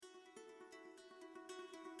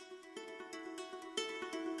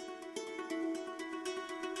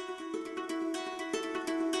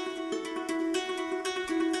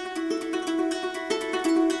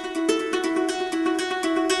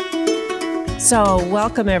So,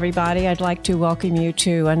 welcome everybody. I'd like to welcome you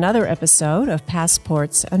to another episode of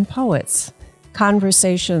Passports and Poets,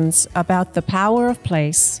 conversations about the power of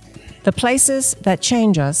place, the places that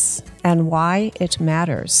change us, and why it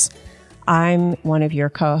matters. I'm one of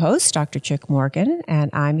your co-hosts, Dr. Chick Morgan,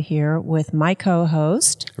 and I'm here with my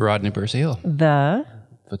co-host, Rodney Brazil, the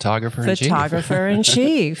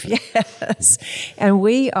Photographer-in-Chief, yes. And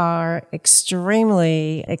we are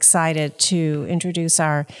extremely excited to introduce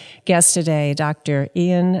our guest today, Dr.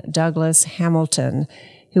 Ian Douglas Hamilton,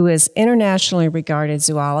 who is internationally regarded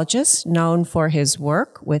zoologist, known for his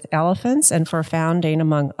work with elephants and for founding,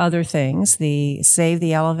 among other things, the Save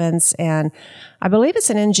the Elephants, and I believe it's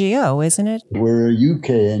an NGO, isn't it? We're a UK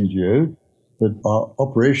NGO, but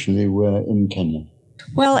operationally we're in Kenya.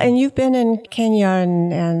 Well, and you've been in Kenya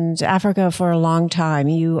and Africa for a long time.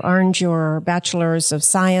 You earned your Bachelor's of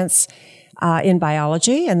Science in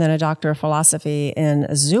Biology and then a Doctor of Philosophy in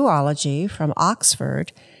Zoology from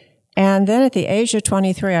Oxford. And then at the age of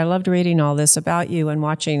 23, I loved reading all this about you and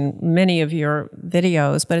watching many of your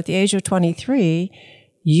videos, but at the age of 23,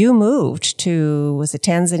 you moved to, was it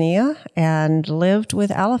Tanzania, and lived with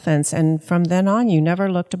elephants. And from then on, you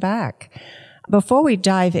never looked back. Before we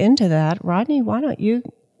dive into that, Rodney, why don't you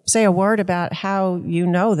say a word about how you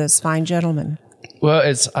know this fine gentleman? Well,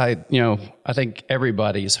 I think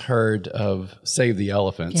everybody's heard of Save the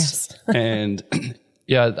Elephants. Yes. And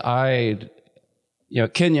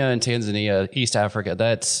Kenya and Tanzania, East Africa,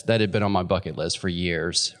 that had been on my bucket list for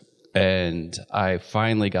years. And I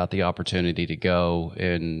finally got the opportunity to go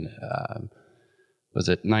in, was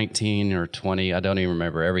it 19 or 20? I don't even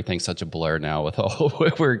remember. Everything's such a blur now with all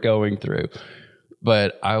what we're going through.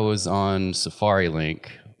 But I was on Safari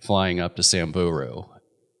Link flying up to Samburu.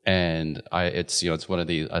 And it's one of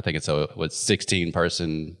these, I think it's a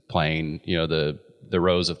 16-person plane, the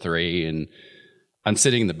rows of three. And I'm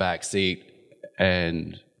sitting in the back seat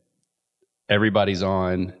and everybody's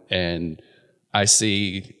on. And I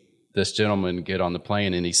see this gentleman get on the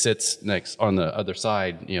plane and he sits next on the other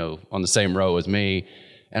side, on the same row as me.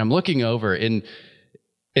 And I'm looking over and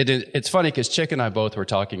it's funny because Chick and I both were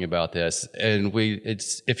talking about this, and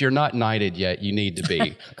if you're not knighted yet, you need to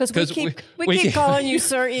be. Because we keep calling you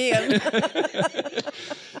Sir Ian.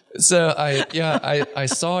 So I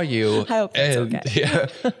saw you. I hope that's okay. Yeah,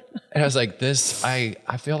 and I was like,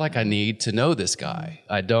 I feel like I need to know this guy.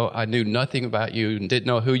 I knew nothing about you and didn't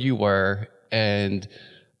know who you were, and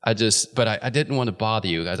I didn't want to bother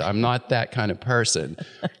you. I'm not that kind of person.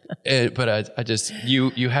 But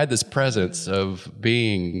you had this presence of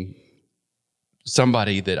being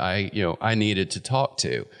somebody that I needed to talk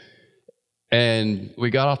to. And we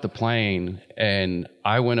got off the plane and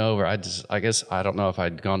I went over, I guess, I don't know if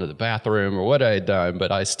I'd gone to the bathroom or what I had done,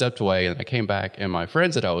 but I stepped away and I came back and my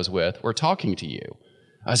friends that I was with were talking to you.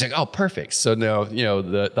 I was like, oh, perfect. So now,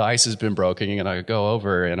 the ice has been broken and I go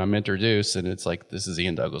over and I'm introduced and it's like, this is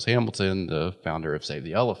Ian Douglas Hamilton, the founder of Save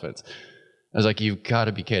the Elephants. I was like, you've got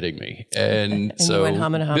to be kidding me. And so you went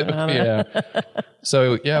humming. Yeah.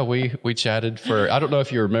 So yeah, we chatted for, I don't know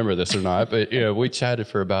if you remember this or not, but we chatted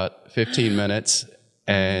for about 15 minutes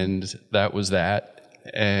and that was that.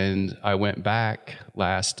 And I went back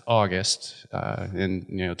last August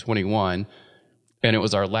in 21 and it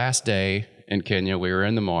was our last day in Kenya. We were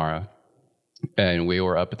in the Mara and we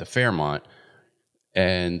were up at the Fairmont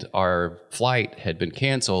and our flight had been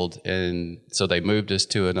canceled. And so they moved us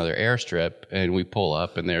to another airstrip and we pull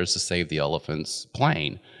up and there's the Save the Elephants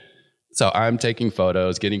plane. So I'm taking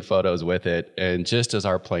photos, getting photos with it. And just as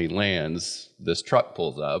our plane lands, this truck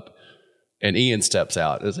pulls up and Ian steps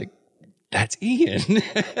out. It was like, that's Ian.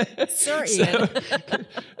 Sir Ian.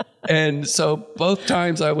 And so both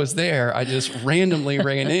times I was there, I just randomly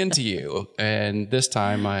ran into you. And this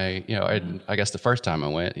time I guess the first time I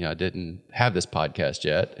went, I didn't have this podcast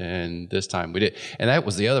yet. And this time we did. And that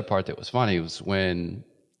was the other part that was funny was when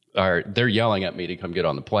they're yelling at me to come get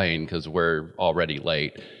on the plane because we're already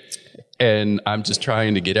late. And I'm just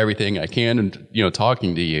trying to get everything I can and,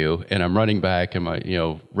 talking to you. And I'm running back and my,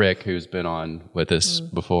 Rick, who's been on with us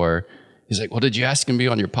before, he's like, well, did you ask him to be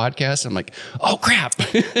on your podcast? I'm like, oh, crap.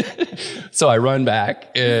 So I run back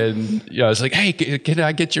and I was like, hey, can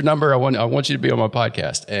I get your number? I want you to be on my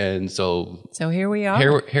podcast. And so here we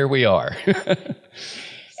are. Here we are.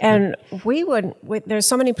 And there's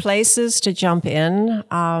so many places to jump in.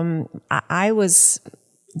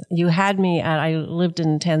 You had me I lived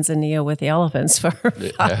in Tanzania with the elephants for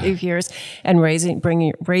 5 years and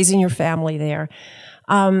raising your family there.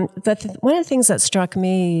 One of the things that struck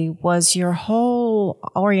me was your whole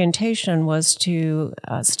orientation was to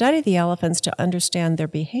study the elephants to understand their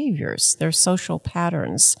behaviors, their social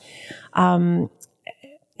patterns.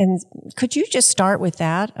 And And could you just start with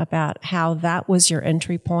that, about how that was your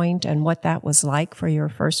entry point and what that was like for your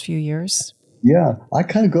first few years? Yeah, I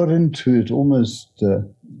kind of got into it almost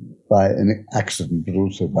by an accident, but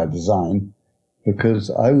also by design, because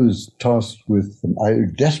I was tasked with,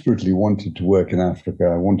 I desperately wanted to work in Africa.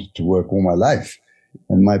 I wanted to work all my life.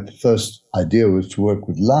 And my first idea was to work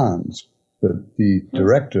with lions. But the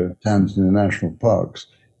director of Tanzania National Parks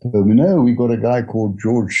told me, no, we got a guy called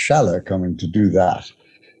George Schaller coming to do that.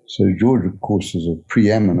 So George, of course, is a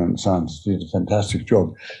preeminent scientist, did a fantastic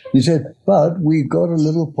job. He said, but we got a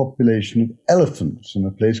little population of elephants in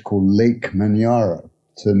a place called Lake Manyara.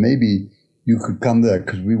 So maybe you could come there,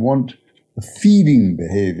 because we want a feeding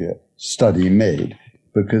behavior study made,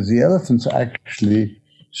 because the elephants are actually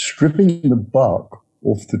stripping the bark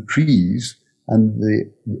off the trees. And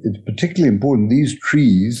it's particularly important, these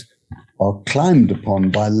trees are climbed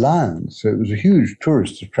upon by lions. So it was a huge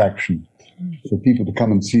tourist attraction for people to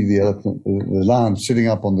come and see the elephant, the lion sitting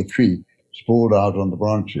up on the tree, sprawled out on the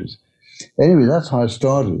branches. Anyway, that's how I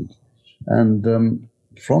started. And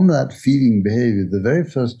from that feeding behavior, the very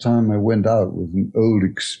first time I went out with an old,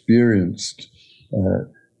 experienced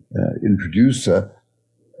introducer,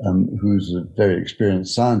 who's a very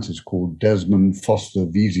experienced scientist called Desmond Foster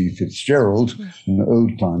Vesey Fitzgerald, an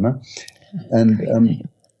old-timer. And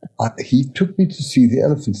he took me to see the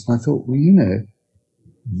elephants. And I thought, well, you know,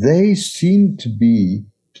 they seemed to be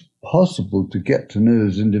possible to get to know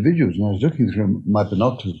as individuals. And I was looking through my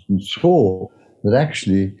binoculars and saw that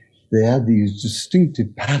actually they had these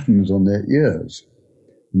distinctive patterns on their ears.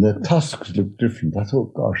 And their tusks looked different. I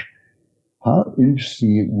thought, gosh, how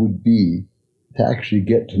interesting it would be to actually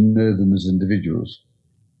get to know them as individuals.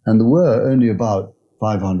 And there were only about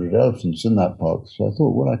 500 elephants in that park. So I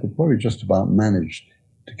thought, well, I could probably just about manage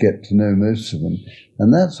to get to know most of them.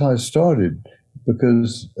 And that's how I started.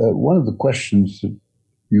 Because one of the questions that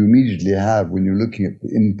you immediately have when you're looking at the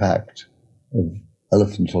impact of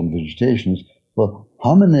elephants on vegetation is, well,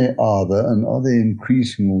 how many are there, and are they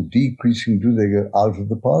increasing or decreasing? Do they go out of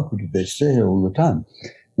the park, or do they stay here all the time?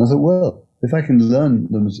 And I thought, well, if I can learn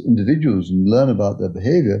them as individuals and learn about their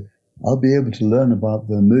behavior, I'll be able to learn about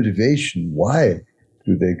their motivation. Why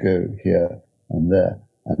do they go here and there?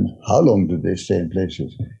 And how long do they stay in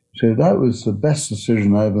places? So that was the best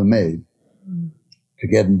decision I ever made, to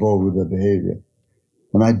get involved with their behavior.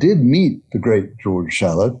 And I did meet the great George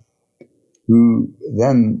Schaller, who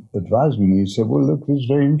then advised me. He said, well, look, this is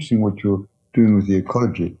very interesting what you're doing with the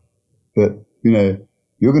ecology, but, you know,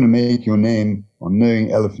 you're going to make your name on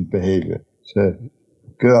knowing elephant behavior. So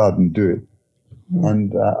go out and do it.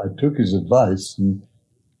 And I took his advice and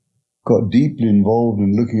got deeply involved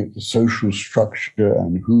in looking at the social structure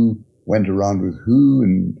and who went around with who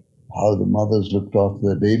and how the mothers looked after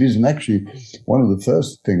their babies. And actually, one of the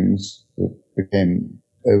first things that became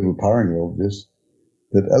overpoweringly obvious,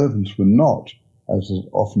 that elephants were not, as has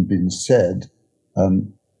often been said,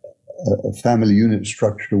 a family unit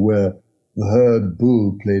structure where the herd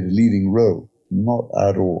bull played a leading role. Not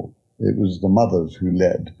at all. It was the mothers who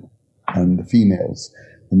led and the females.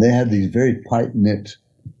 And they had these very tight-knit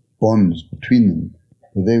bonds between them,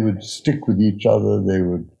 where they would stick with each other, they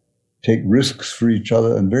would take risks for each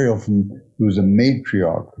other, and very often there was a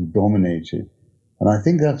matriarch who dominated. And I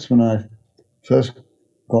think that's when I first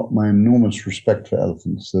got my enormous respect for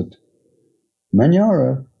elephants, that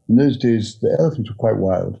Manyara, in those days, the elephants were quite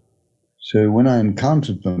wild. So when I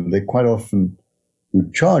encountered them, they quite often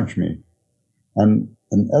would charge me. And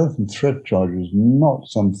an elephant threat charge is not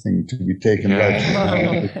something to be taken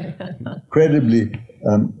lightly. It's incredibly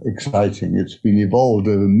exciting. It's been evolved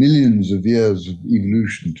over millions of years of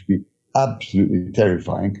evolution to be absolutely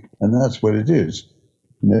terrifying, and that's what it is.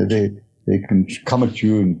 You know, they can come at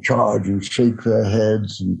you and charge and shake their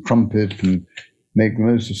heads and trumpet and make the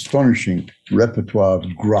most astonishing repertoire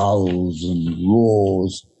of growls and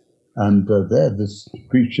roars. And there this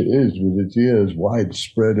creature is, with its ears wide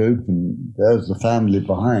spread open. There's the family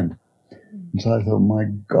behind. And so I thought, my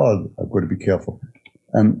God, I've got to be careful.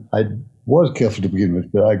 And I was careful to begin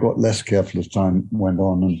with, but I got less careful as time went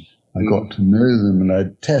on, and I got to know them, and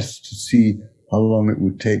I'd test to see how long it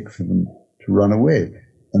would take for them to run away.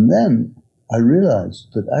 And then I realized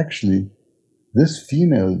that actually this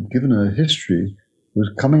female, given her history, was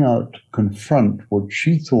coming out to confront what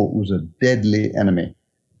she thought was a deadly enemy.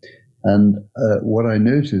 And what I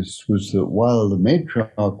noticed was that while the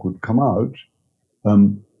matriarch would come out,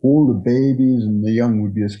 all the babies and the young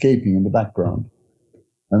would be escaping in the background.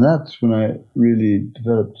 And that's when I really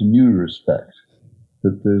developed a new respect,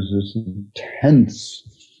 that there's this intense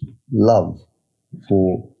love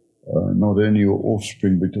for not only your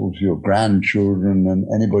offspring, but also your grandchildren and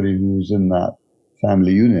anybody who is in that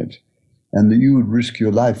family unit, and that you would risk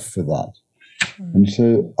your life for that. And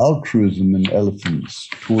so altruism in elephants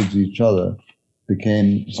towards each other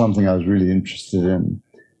became something I was really interested in.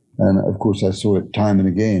 And of course, I saw it time and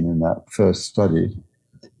again in that first study.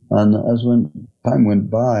 And as time went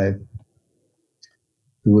by,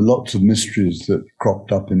 there were lots of mysteries that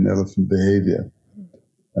cropped up in elephant behavior.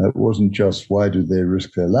 It wasn't just why do they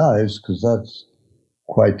risk their lives, because that's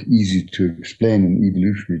quite easy to explain in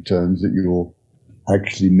evolutionary terms, that you're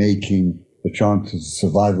actually making the chances of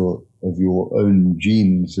survival of your own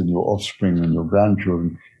genes and your offspring and your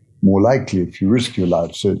grandchildren more likely if you risk your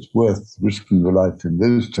life. So it's worth risking your life in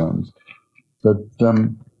those terms. But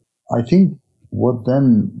I think what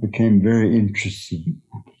then became very interesting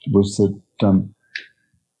was that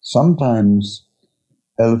sometimes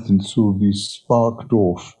elephants will be sparked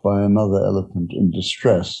off by another elephant in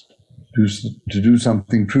distress to do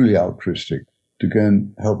something truly altruistic, to go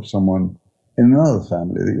and help someone in another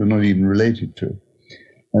family that you're not even related to.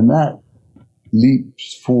 And that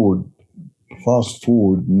fast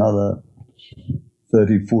forward another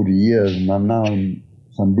 30, 40 years, and I'm now in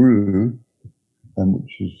Samburu,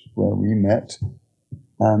 which is where we met,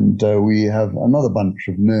 and we have another bunch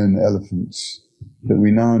of known elephants that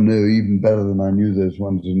we now know even better than I knew those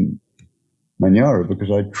ones in Manyara,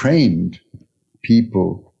 because I trained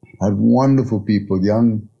people, had wonderful people,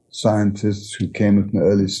 young scientists who came at an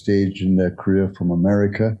early stage in their career from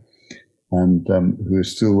America, and who are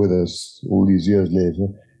still with us all these years later,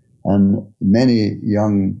 and many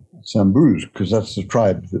young Samburus, because that's the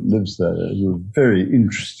tribe that lives there. They were very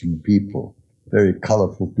interesting people, very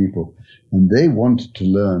colorful people, and they wanted to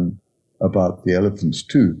learn about the elephants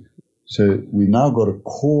too. So we now got a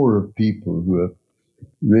core of people who are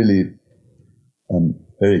really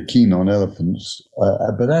very keen on elephants,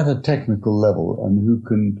 but at a technical level, and who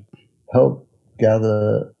can help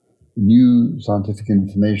gather new scientific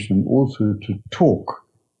information, also to talk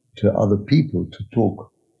to other people, to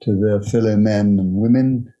talk to their fellow men and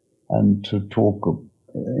women, and to talk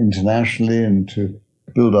internationally, and to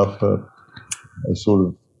build up a sort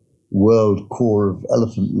of world core of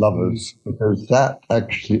elephant lovers, because that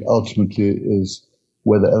actually ultimately is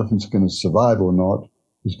whether elephants are going to survive or not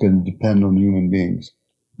is going to depend on human beings.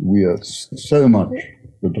 We are so much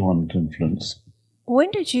the dominant influence. When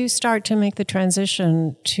did you start to make the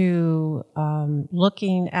transition to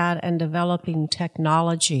looking at and developing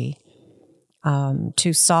technology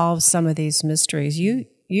to solve some of these mysteries? You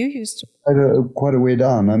used quite a way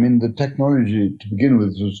down. I mean, the technology to begin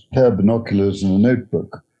with was a pair of binoculars and a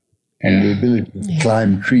notebook, and the ability to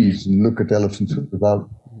climb trees and look at elephants without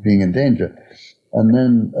being in danger. And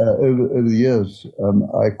then over the years,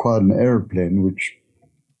 I acquired an aeroplane, which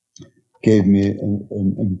gave me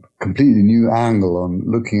a completely new angle on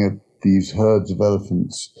looking at these herds of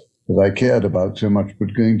elephants that I cared about so much,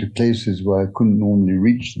 but going to places where I couldn't normally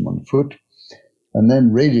reach them on foot. And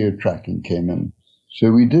then radio tracking came in.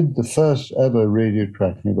 So we did the first ever radio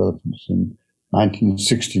tracking of elephants in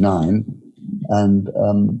 1969, and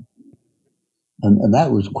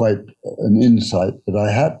that was quite an insight. But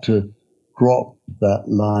I had to drop that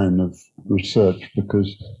line of research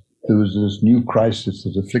because there was this new crisis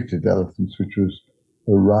that afflicted elephants, which was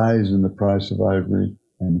a rise in the price of ivory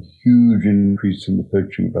and a huge increase in the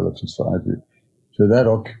poaching of elephants for ivory. So that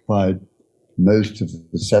occupied most of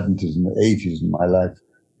the 70s and the 80s in my life,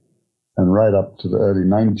 and right up to the early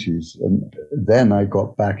 90s. And then I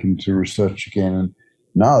got back into research again, and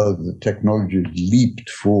now the technology leaped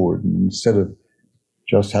forward. And instead of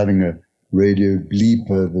just having a radio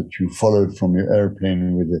bleeper that you followed from your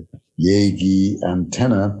airplane with a Yagi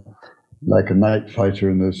antenna, like a night fighter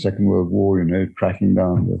in the Second World War, tracking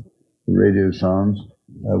down the radio sounds,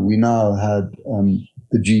 we now had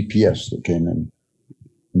the GPS that came in.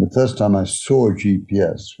 And the first time I saw a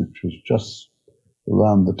GPS, which was just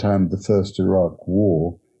around the time of the first Iraq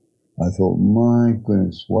War, I thought, my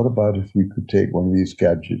goodness, what about if we could take one of these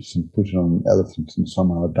gadgets and put it on an elephant and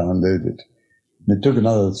somehow download it? And it took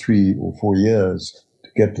another 3 or 4 years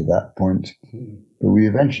to get to that point. But we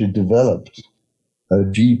eventually developed a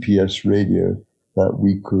GPS radio that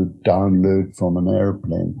we could download from an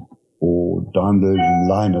airplane or download in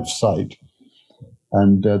line of sight.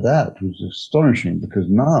 And that was astonishing, because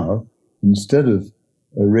now, instead of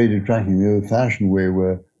radio tracking the old-fashioned way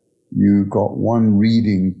where you got one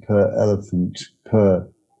reading per elephant per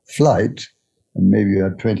flight, and maybe you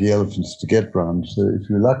had 20 elephants to get round, so if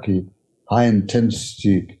you're lucky,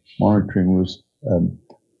 high-intensity monitoring was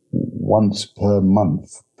once per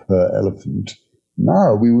month per elephant.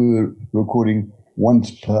 Now we were recording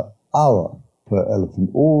once per hour per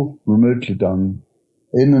elephant, all remotely done,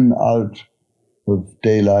 in and out of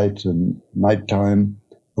daylight and nighttime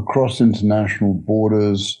across international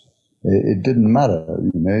borders. It didn't matter,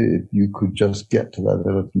 you could just get to that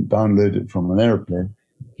elephant, download it from an airplane.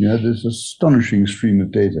 There's an astonishing stream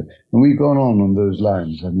of data. And we've gone on those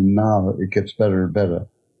lines. I mean, now it gets better and better,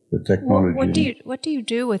 the technology. What do you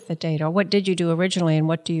do with the data? What did you do originally, and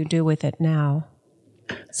what do you do with it now?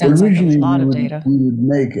 Sounds originally, like a lot of data. We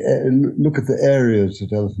would look at the areas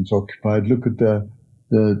that elephants occupied, look at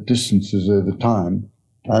the distances over time.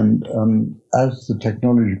 And as the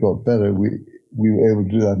technology got better, we were able to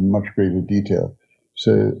do that in much greater detail.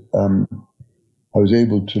 So I was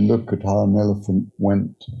able to look at how an elephant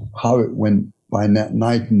went, how it went by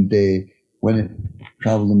night and day, when it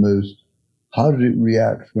traveled the most. How did it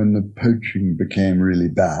react when the poaching became really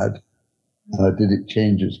bad? Did it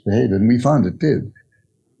change its behavior? And we found it did.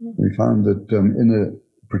 We found that in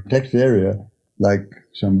a protected area like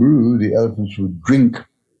Samburu, the elephants would drink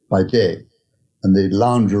by day, and they'd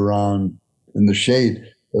lounge around in the shade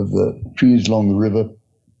of the trees along the river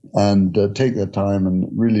and take their time and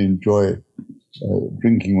really enjoy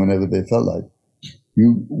drinking whenever they felt like.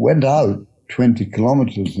 You went out 20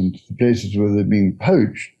 kilometers into the places where they're being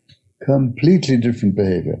poached, completely different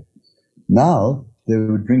behavior. Now they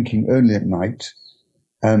were drinking only at night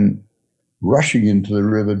and rushing into the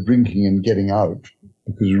river, drinking and getting out,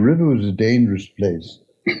 because the river was a dangerous place.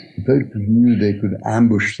 The poachers knew they could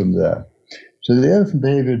ambush them there. So the elephant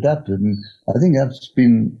behavior adapted, and I think that's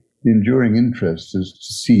been the enduring interest, is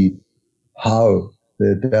to see how they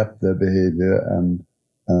adapt their behavior and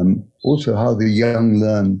also how the young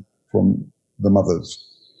learn from the mothers.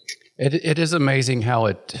 It is amazing how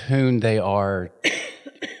attuned they are,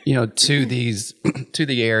 to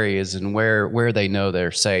the areas and where they know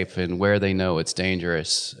they're safe and where they know it's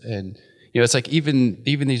dangerous. And it's like even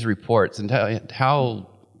these reports, and how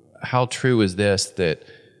true is this, that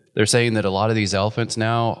they're saying that a lot of these elephants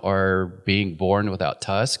now are being born without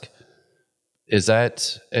tusk? Is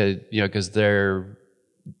that because they're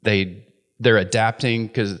adapting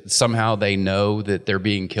because somehow they know that they're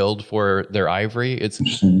being killed for their ivory? It's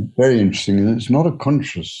very interesting, and it's not a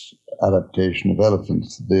conscious adaptation of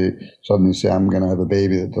elephants. They suddenly say, I'm going to have a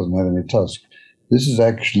baby that doesn't have any tusk. This is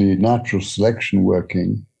actually natural selection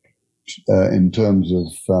working in terms of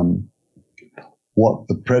what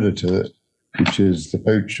the predator, which is the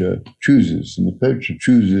poacher, chooses. And the poacher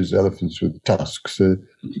chooses elephants with tusks. So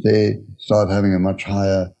they start having a much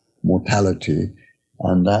higher mortality,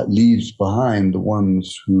 and that leaves behind the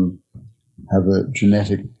ones who have a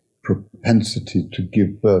genetic propensity to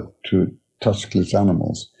give birth to tuskless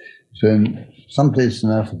animals. So in some places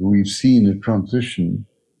in Africa, we've seen a transition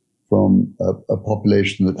from a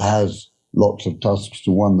population that has lots of tusks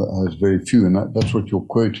to one that has very few. And that's what you're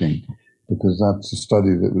quoting, because that's a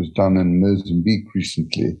study that was done in Mozambique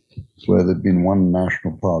recently, where there'd been one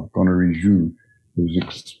national park, Gonorrhoea, that was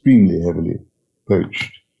extremely heavily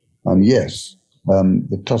poached. And yes,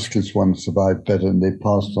 the tuskless ones survived better, and they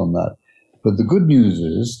passed on that. But the good news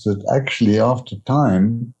is that actually after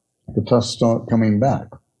time, the tusks start coming back.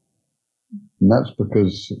 And that's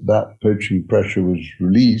because that poaching pressure was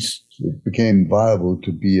released. It became viable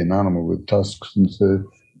to be an animal with tusks, and so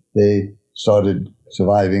they started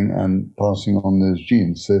surviving and passing on those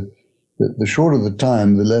genes. So the shorter the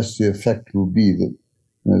time, the less the effect will be.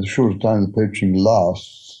 The shorter time the poaching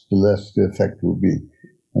lasts, the less the effect will be.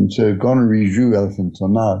 And so Gonorrhoea elephants are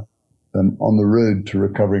now on the road to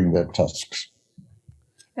recovering their tusks.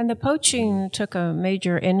 And the poaching took a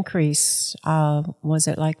major increase. Was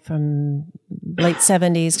it like from late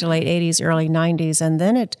 70s to late 80s, early 90s, and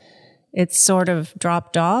then it sort of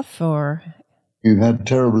dropped off? Or you've had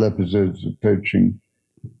terrible episodes of poaching,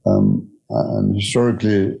 and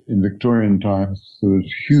historically in Victorian times there was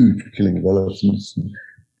huge killing of elephants. And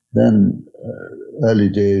then early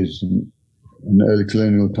days in early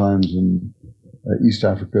colonial times in East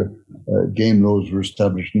Africa, game laws were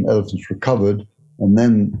established and elephants recovered. And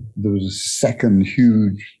then there was a second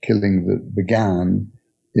huge killing that began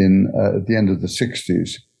at the end of the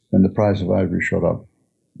 60s, when the price of ivory shot up.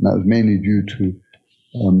 And that was mainly due to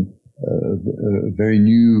a very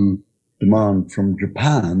new demand from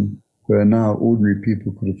Japan, where now ordinary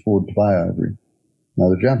people could afford to buy ivory. Now,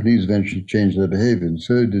 the Japanese eventually changed their behavior, and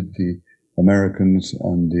so did the Americans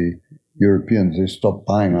and the Europeans. They stopped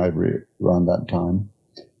buying ivory around that time.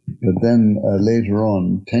 But then later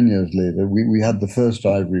on, 10 years later, we had the first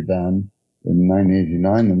ivory ban in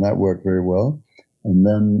 1989, and that worked very well. And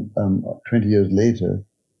then 20 years later,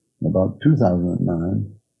 in about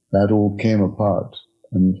 2009, that all came apart.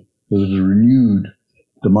 And there was a renewed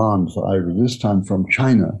demand for ivory, this time from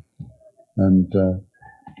China. And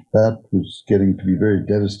that was getting to be very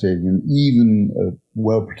devastating. And even a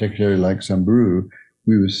well-protected area like Samburu,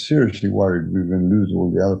 we were seriously worried we were going to lose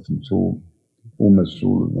all the elephants, almost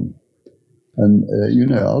all of them. And,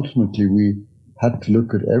 ultimately we had to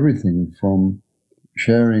look at everything from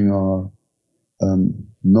sharing our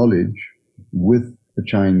knowledge with the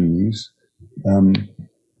Chinese,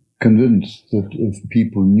 convinced that if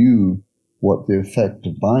people knew what the effect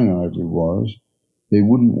of buying ivory was, they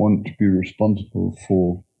wouldn't want to be responsible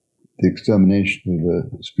for the extermination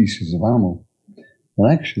of a species of animal.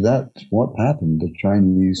 And actually that's what happened. The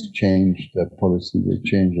Chinese changed their policy, they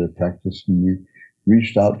changed their practice, and we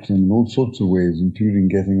reached out to them in all sorts of ways, including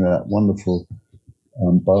getting that wonderful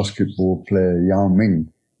basketball player Yao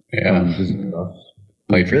Ming visit us.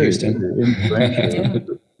 Played for Houston.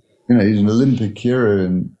 He's an Olympic hero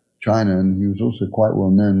in China, and he was also quite well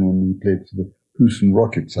known when he played for the Houston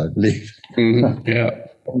Rockets, I believe. Mm-hmm. Yeah,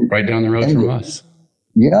 right down the road from us.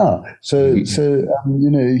 Yeah, so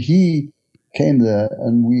he came there,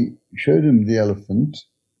 and we showed him the elephant,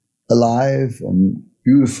 alive and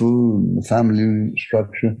beautiful, and the family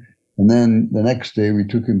structure. And then the next day, we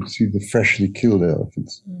took him to see the freshly killed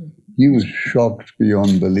elephants. He was shocked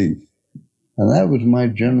beyond belief. And that was my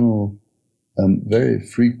general, very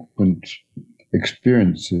frequent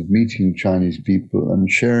experience of meeting Chinese people and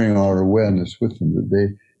sharing our awareness with them that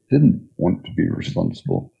they didn't want to be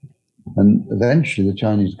responsible. And eventually the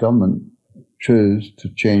Chinese government chose to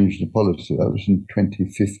change the policy. That was in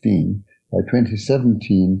 2015. By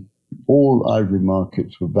 2017, all ivory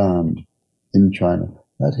markets were banned in China.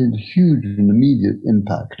 That had a huge and immediate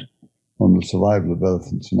impact on the survival of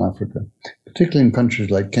elephants in Africa, particularly in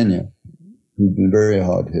countries like Kenya, who've been very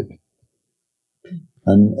hard hit.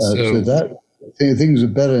 And so that things are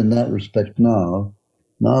better in that respect now.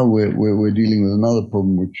 Now we're dealing with another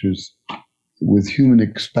problem, which is with human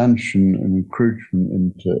expansion and encroachment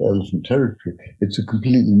into elephant territory. It's a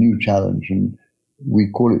completely new challenge, and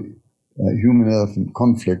we call it human-elephant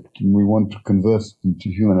conflict, and we want to convert it into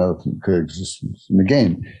human-elephant coexistence. And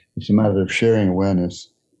again, it's a matter of sharing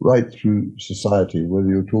awareness right through society, whether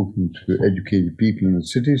you're talking to educated people in the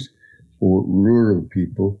cities or rural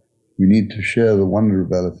people. We need to share the wonder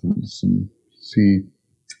of elephants and see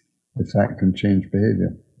if that can change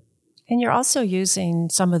behavior. And you're also using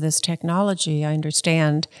some of this technology, I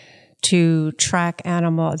understand, to track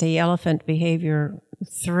the elephant behavior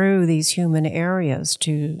through these human areas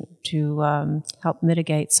to help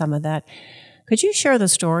mitigate some of that. Could you share the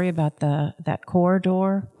story about that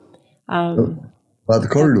corridor? About the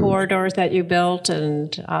corridors? The corridors that you built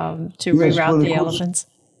and to reroute the elephants?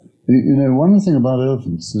 One thing about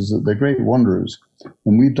elephants is that they're great wanderers.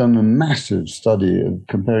 And we've done a massive study of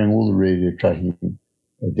comparing all the radio tracking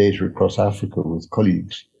data across Africa with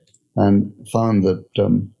colleagues, and found that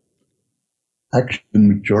actually the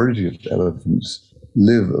majority of elephants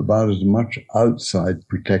live about as much outside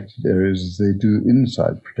protected areas as they do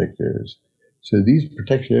inside protected areas. So these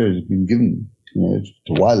protected areas have been given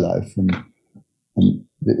to wildlife, and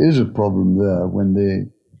there is a problem there when they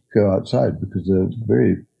go outside, because they're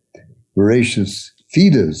very voracious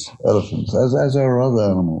feeders, elephants, as are other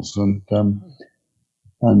animals.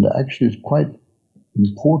 And actually it's quite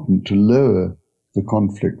important to lower the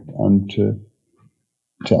conflict and to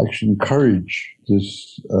actually encourage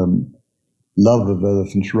this love of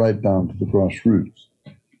elephants right down to the grassroots.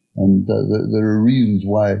 And there are reasons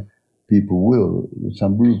why people will.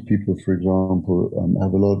 Samburu people, for example,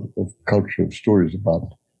 have a lot of culture of stories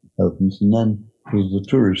about elephants. And then there's the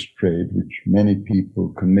tourist trade, which many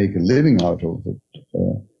people can make a living out of it,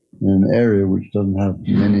 in an area which doesn't have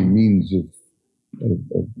many means of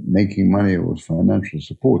making money or financial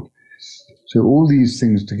support. So all these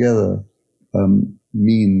things together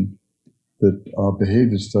mean that our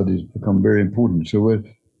behavior studies become very important. So we're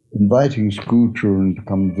inviting school children to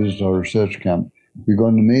come visit our research camp. We've got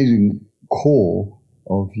an amazing core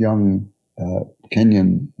of young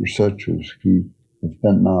Kenyan researchers who have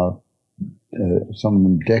spent now some of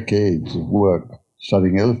them decades of work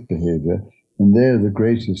studying elephant behavior, and they're the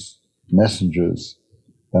greatest messengers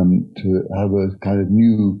to have a kind of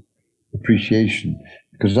new appreciation.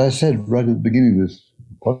 Because as I said right at the beginning of this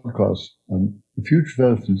podcast, the future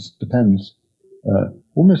of elephants depends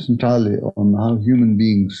almost entirely on how human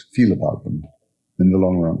beings feel about them in the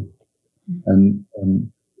long run. And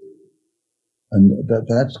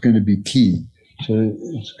that's going to be key. So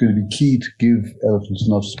it's going to be key to give elephants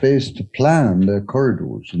enough space to plan their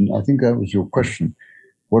corridors. And I think that was your question.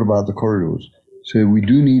 What about the corridors? So we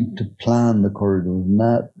do need to plan the corridors, and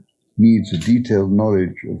that needs a detailed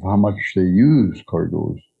knowledge of how much they use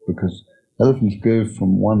corridors, because elephants go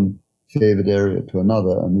from one favored area to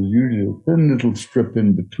another, and there's usually a thin little strip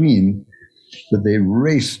in between that they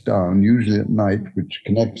race down, usually at night, which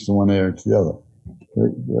connects the one area to the other.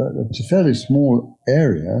 It's a fairly small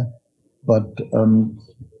area, but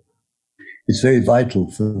it's very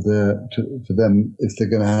vital for them if they're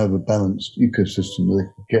going to have a balanced ecosystem. They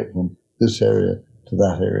can get from this area to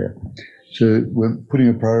that area. So we're putting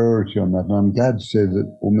a priority on that, and I'm glad to say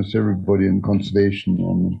that almost everybody in conservation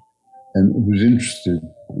and who's interested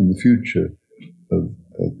in the future of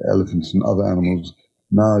elephants and other animals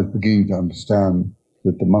now is beginning to understand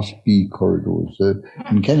that there must be corridors. So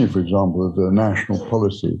in Kenya, for example, there's a national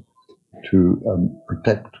policy to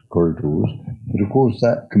protect corridors, but of course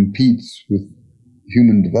that competes with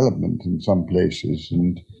human development in some places,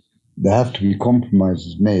 and there have to be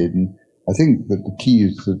compromises made. And I think that the key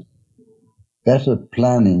is that better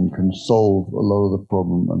planning can solve a lot of the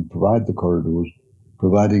problem and provide the corridors,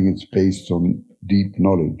 providing it's based on deep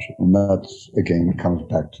knowledge. And that's, again, comes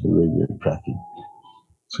back to the radio tracking.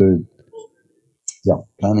 So, yeah,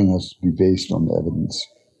 planning has to be based on the evidence.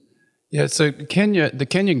 Yeah, so the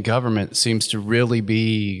Kenyan government seems to really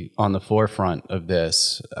be on the forefront of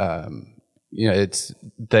this.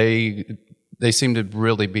 They seem to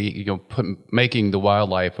really be, making the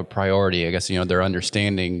wildlife a priority. I guess, they're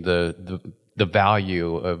understanding the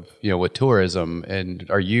value of, with tourism. And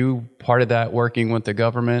are you part of that, working with the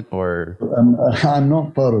government, or? I'm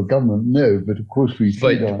not part of government, no, but of course we.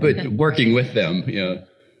 But working with them,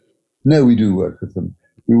 No, we do work with them.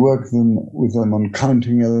 We work with them on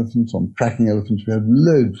counting elephants, on tracking elephants. We have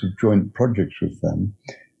loads of joint projects with them.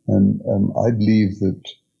 And I believe that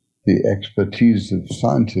the expertise of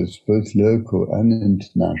scientists, both local and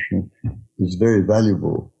international, is very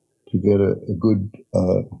valuable to get a good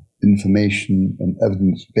information and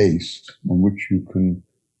evidence base on which you can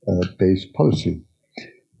base policy.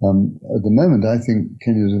 At the moment, I think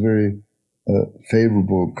Kenya is a very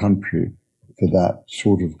favorable country for that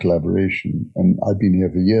sort of collaboration. And I've been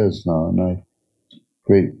here for years now, and I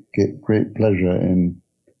get great pleasure in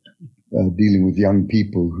dealing with young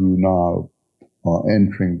people who now are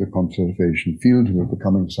entering the conservation field, who are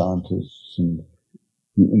becoming scientists and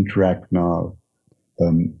who interact now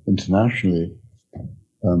internationally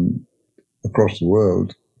across the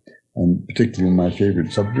world, and particularly in my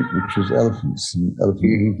favorite subject, which is elephants and elephant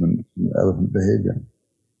movement and elephant behavior.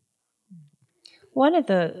 One of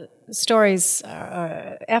the stories,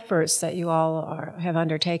 efforts that you all have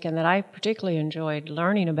undertaken that I particularly enjoyed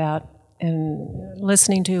learning about and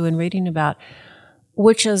listening to and reading about,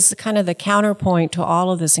 which is kind of the counterpoint to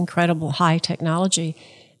all of this incredible high technology,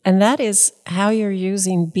 and that is how you're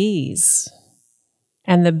using bees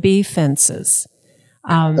and the bee fences.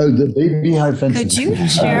 The beehive fences. Could you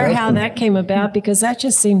share how that came about? Because that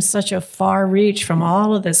just seems such a far reach from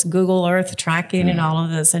all of this Google Earth tracking and all of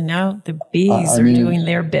this, and now the bees are doing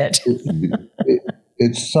their bit.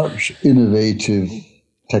 It's such innovative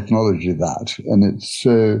technology and it's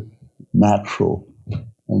so natural.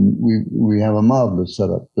 And we have a marvelous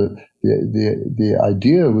setup. The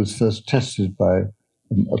idea was first tested by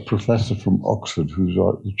a professor from Oxford, who's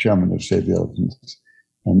the chairman of Save the Elephants.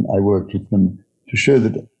 And I worked with him to show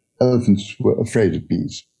that elephants were afraid of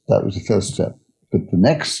bees. That was the first step. But the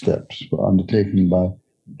next steps were undertaken by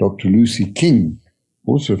Dr. Lucy King,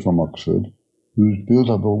 also from Oxford, who's built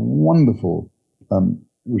up a wonderful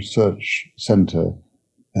research center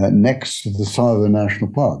next to the Tsavo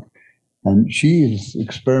National Park. And she has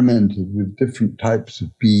experimented with different types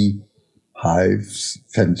of beehives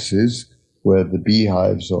fences, where the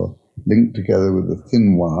beehives are linked together with a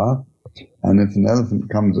thin wire. And if an elephant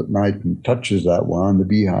comes at night and touches that wire and the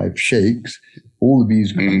beehive shakes, all the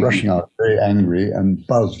bees come rushing out very angry and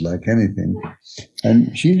buzz like anything.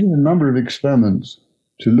 And she did a number of experiments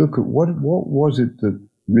to look at what was it that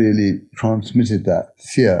really transmitted that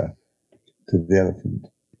fear to the elephant.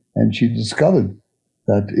 And she discovered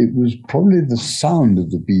that it was probably the sound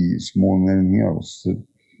of the bees more than anything else. That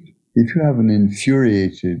if you have an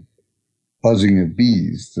infuriated buzzing of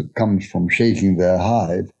bees that comes from shaking their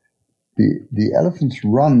hive, the elephants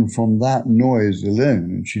run from that noise alone.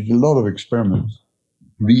 And she did a lot of experiments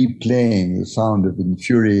replaying the sound of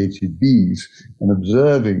infuriated bees and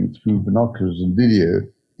observing through binoculars and video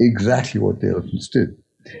exactly what the elephants did.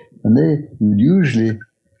 And they would usually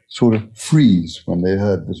sort of freeze when they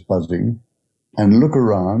heard this buzzing and look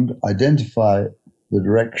around, identify the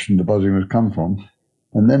direction the buzzing was come from,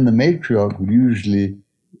 and then the matriarch would usually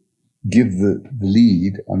give the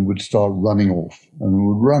lead and would start running off, and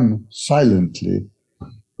would run silently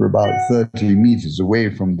for about 30 meters away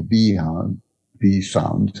from the bee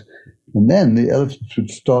sounds. And then the elephants would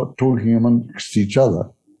start talking amongst each other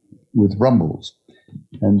with rumbles.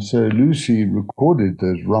 And so Lucy recorded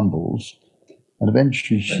those rumbles, and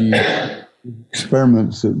eventually she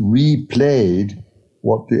experiments that replayed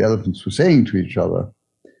what the elephants were saying to each other.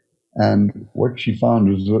 And what she found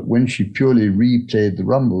was that when she purely replayed the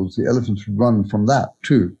rumbles, the elephants would run from that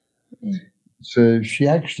too. So she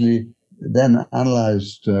actually then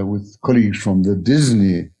analyzed with colleagues from the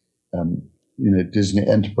Disney, Disney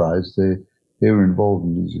enterprise. They were involved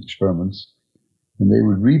in these experiments, and they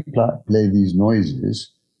would replay these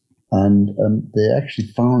noises, and they actually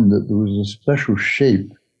found that there was a special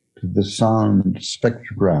shape to the sound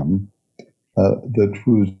spectrogram that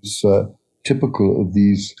was typical of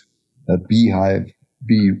these beehive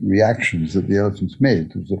bee reactions that the elephants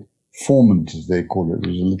made. There was a formant, as they call it.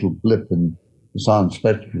 There was a little blip in the sound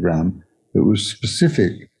spectrogram that was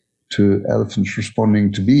specific to elephants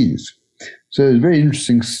responding to bees. So it's a very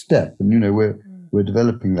interesting step, and we're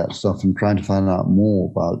developing that stuff and trying to find out more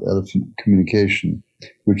about elephant communication,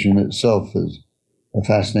 which in itself is a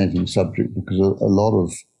fascinating subject because a lot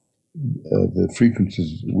of the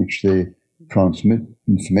frequencies which they transmit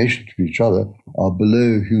information to each other are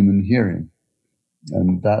below human hearing,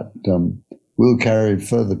 and that will carry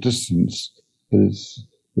further distance. But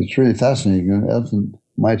it's really fascinating. An elephant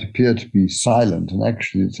might appear to be silent, and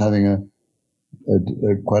actually it's having a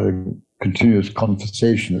quite a continuous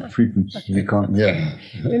conversation at frequencies you can't hear.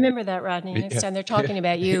 Remember that, Rodney. Next time they're talking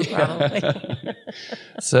about you, probably.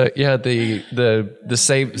 So yeah, the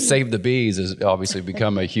save the bees has obviously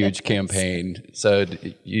become a huge campaign. So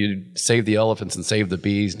you save the elephants and save the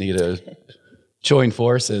bees need to join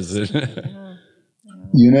forces.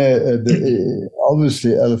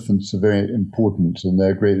 Obviously elephants are very important, and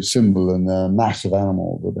they're a great symbol, and they're a massive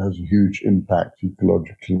animal that has a huge impact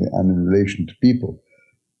ecologically and in relation to people.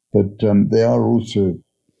 But they are also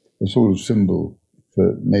a sort of symbol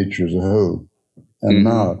for nature as a whole. And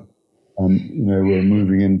now, we're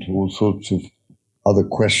moving into all sorts of other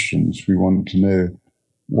questions. We want to know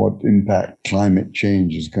what impact climate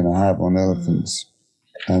change is going to have on elephants,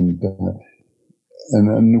 and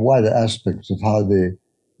wider aspects of how they,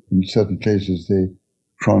 in certain places, they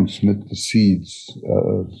transmit the seeds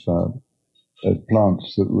of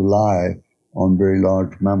plants that rely on very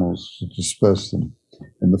large mammals to disperse them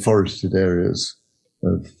in the forested areas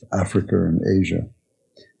of Africa and Asia.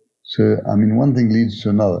 So, one thing leads to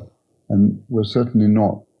another, and we're certainly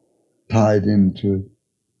not tied into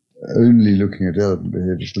only looking at elephant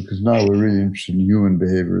behavior, because now we're really interested in human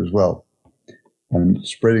behavior as well, and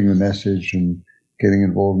spreading the message and getting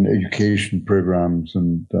involved in education programs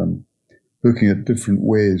and looking at different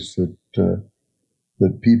ways that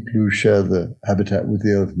people who share the habitat with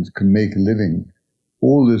the elephants can make a living.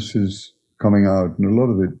 All this is coming out, and a lot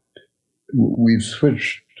of it, we've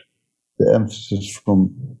switched the emphasis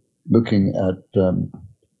from looking at the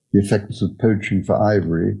effects of poaching for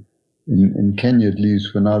ivory. In Kenya, at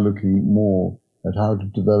least, we're now looking more at how to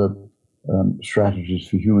develop strategies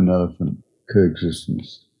for human-elephant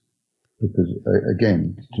coexistence. Because,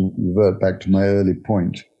 again, to revert back to my early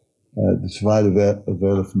point, the survival of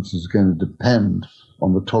elephants is going to depend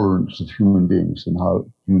on the tolerance of human beings and how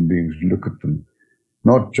human beings look at them,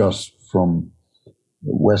 not just from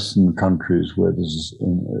Western countries where there's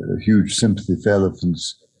a huge sympathy for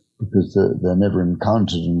elephants because they're never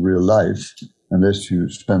encountered in real life unless you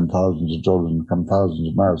spend thousands of dollars and come thousands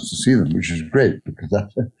of miles to see them, which is great because that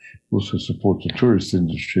also supports the tourist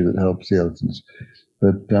industry that helps the elephants.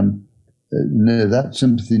 But no, that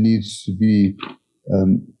sympathy needs to be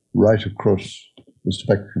right across the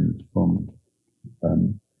spectrum, from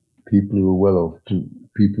people who are well off to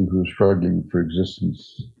people who are struggling for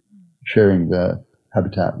existence, sharing their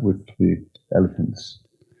habitat with the elephants.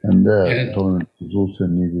 And their tolerance is also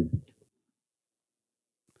needed.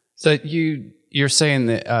 So you're saying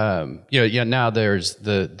that now there's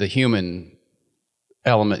the human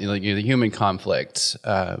element, the human conflict.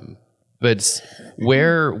 But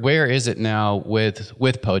where is it now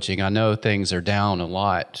with poaching? I know things are down a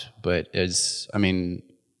lot, but is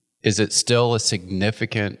it still a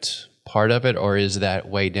significant part of it, or is that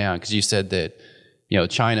way down? Because you said that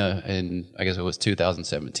China in, I guess it was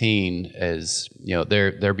 2017, is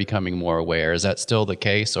they're becoming more aware. Is that still the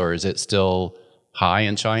case, or is it still high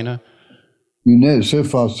in China? So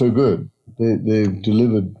far so good. They've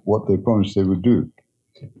delivered what they promised they would do,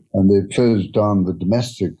 and they've closed down the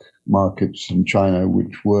domestic markets in China,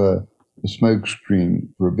 which were a smokescreen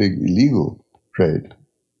for a big illegal trade.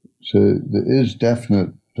 So there is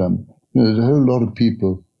definite, there's a whole lot of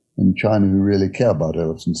people in China who really care about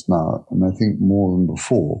elephants now, and I think more than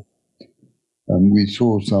before. We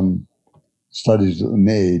saw some studies that were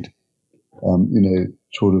made,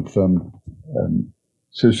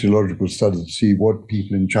 sociological study to see what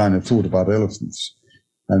people in China thought about elephants.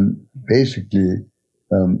 And basically,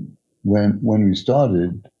 when we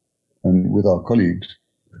started, and with our colleagues,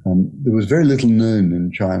 there was very little known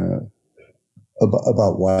in China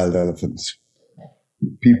about wild elephants.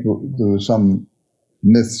 There were some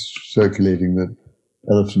myths circulating that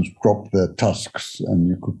elephants dropped their tusks and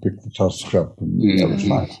you could pick the tusks up and that was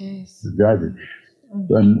fine.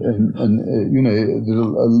 And you know,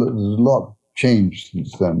 there's a lot changed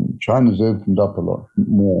since then. China's opened up a lot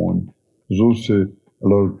more, and there's also a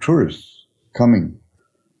lot of tourists coming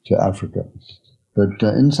to Africa. But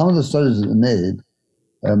in some of the studies that they made,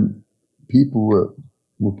 people were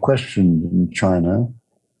questioned in China.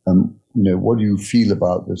 You know, what do you feel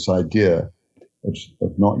about this idea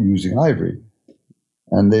of not using ivory?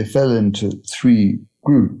 And they fell into three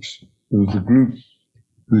groups. There was a group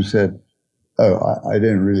who said, "Oh, I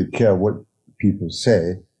don't really care what people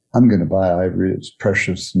say. I'm going to buy ivory. It's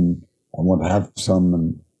precious, and I want to have some,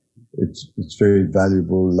 and it's very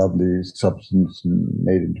valuable, lovely substance, and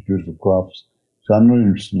made into beautiful crafts. So I'm not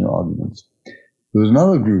interested in your arguments." There was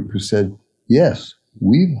another group who said, "Yes,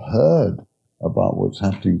 we've heard about what's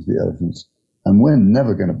happening to the elephants, and we're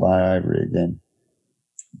never going to buy ivory again."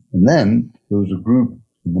 And then there was a group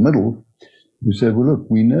in the middle who said, "Well, look,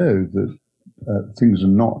 we know that things are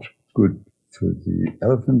not good for the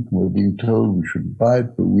elephant. We're being told we shouldn't buy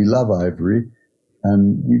it, but we love ivory,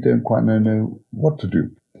 and we don't quite know what to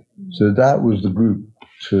do." So that was the group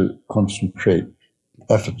to concentrate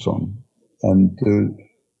efforts on. And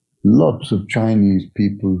lots of Chinese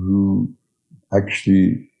people who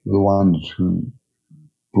actually were the ones who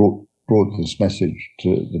brought this message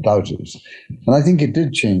to the doubters. And I think it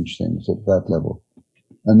did change things at that level.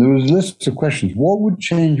 And there was a list of questions. What would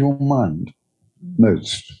change your mind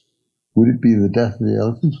most? Would it be the death of the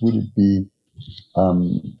elephants? Would it be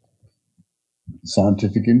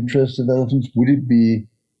scientific interest of elephants? Would it be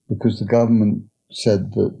because the government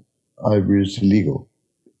said that ivory is illegal?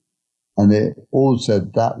 And they all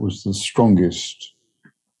said that was the strongest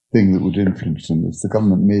thing that would influence them, if the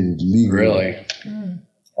government made it legal. Really?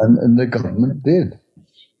 And the government did.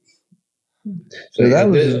 So that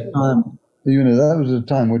was a time, you know, that was a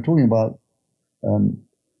time, we're talking about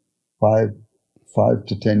 5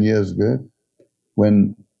 to 10 years ago,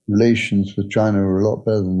 when relations with China were a lot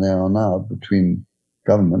better than they are now between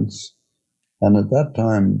governments. And at that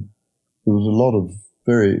time, there was a lot of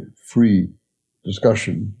very free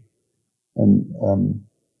discussion. And,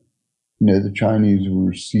 you know, the Chinese were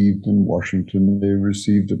received in Washington, they were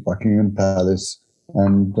received at Buckingham Palace,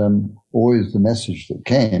 and always the message that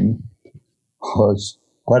came was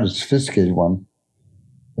quite a sophisticated one.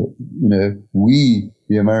 You know, we,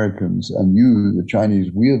 the Americans, and you, the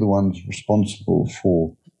Chinese, we are the ones responsible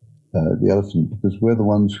for the elephant, because we're the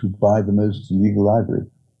ones who buy the most illegal ivory.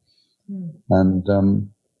 And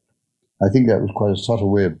I think that was quite a subtle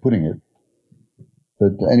way of putting it.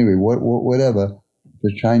 But anyway, whatever,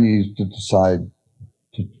 the Chinese did decide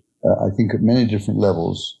to, I think at many different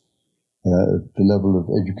levels, at the level of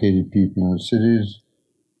educated people in the cities,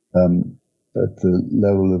 at the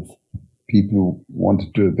level of people who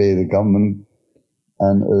wanted to obey the government,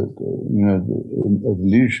 and you know, at the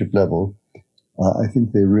leadership level, I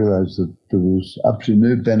think they realized that there was absolutely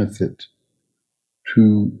no benefit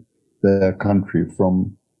to their country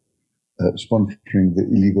from sponsoring the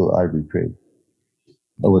illegal ivory trade.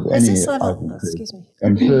 Or with any ivory trade. Excuse me.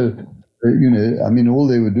 And so, you know, I mean, all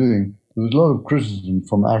they were doing, there was a lot of criticism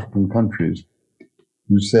from African countries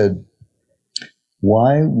who said,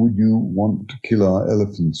 "Why would you want to kill our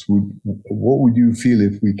elephants? What would you feel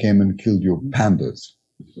if we came and killed your pandas?"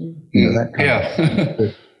 You know, that kind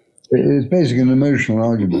of. It's basically an emotional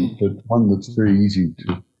argument, but one that's very easy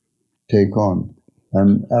to take on.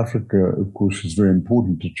 And Africa, of course, is very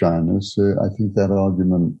important to China, so I think that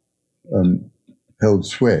argument held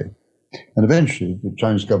sway. And eventually, the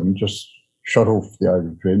Chinese government just shut off the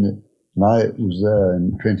ivory trade. And I was there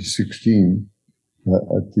in 2016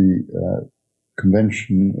 at the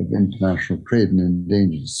Convention of International Trade in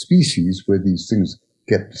Endangered Species, where these things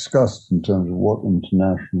get discussed in terms of what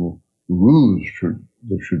international rules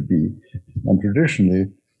there should be. And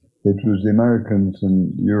traditionally, it was the Americans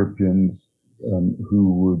and Europeans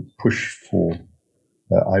who would push for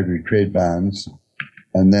ivory trade bans,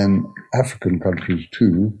 and then African countries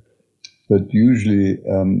too. But usually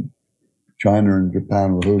China and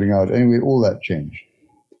Japan were holding out. Anyway, all that changed.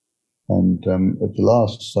 And at the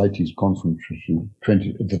last CITES conference,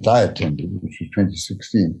 that I attended, which was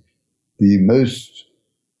 2016, the most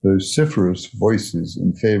vociferous voices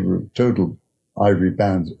in favor of total ivory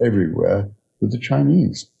bans everywhere were the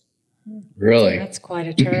Chinese. Really? That's quite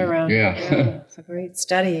a turnaround. Yeah. It's a great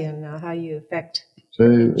study in how you affect So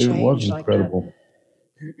it change was like incredible.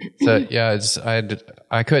 So yeah,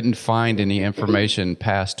 I couldn't find any information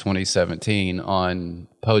past 2017 on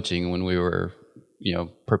poaching when we were,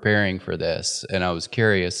 preparing for this, and I was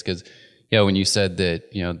curious because, when you said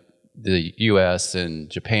that, the U.S. and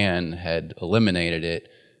Japan had eliminated it,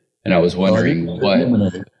 and I was wondering what.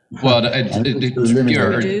 Eliminated. Well, it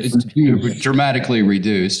dramatically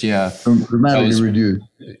reduced. Yeah, Dramatically reduced.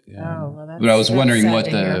 Oh, well, but I was wondering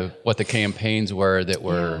sad what the campaigns were that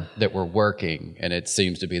were working, and it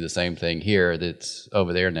seems to be the same thing here that's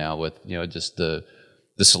over there now with just the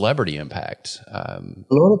celebrity impact. A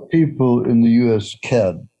lot of people in the U.S.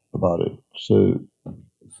 cared about it. So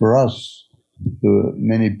for us, there were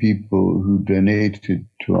many people who donated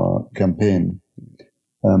to our campaign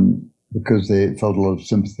because they felt a lot of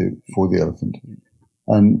sympathy for the elephant.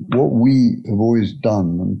 And what we have always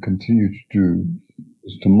done and continue to do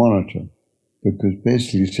is to monitor, because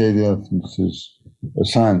basically Save the Elephants is a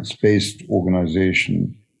science-based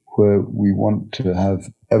organization where we want to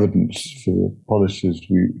have evidence for the policies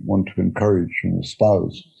we want to encourage and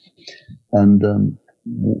espouse. And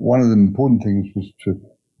one of the important things was to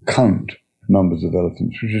count numbers of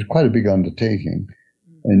elephants, which is quite a big undertaking,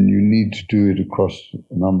 and you need to do it across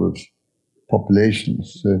a number of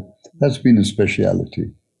populations. So that's been a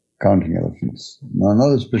speciality, counting elephants. Now,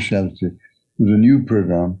 another speciality was a new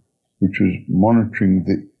program which was monitoring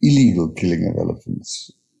the illegal killing of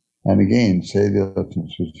elephants. And again, Save the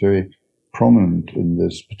Elephants was very prominent in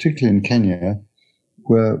this, particularly in Kenya,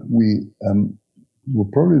 where we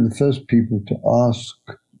were probably the first people to ask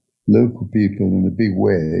local people in a big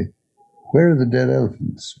way, where are the dead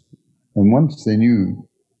elephants? And once they knew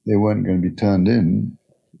they weren't going to be turned in,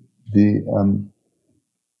 the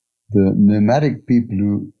nomadic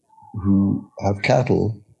people who have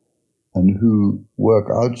cattle and who work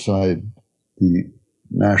outside the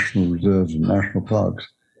national reserves and national parks,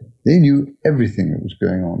 they knew everything that was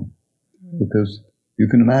going on. Because you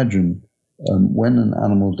can imagine when an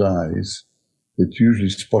animal dies, it's usually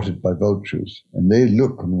spotted by vultures, and they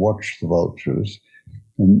look and watch the vultures.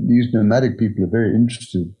 And these nomadic people are very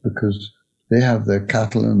interested because they have their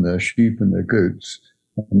cattle and their sheep and their goats.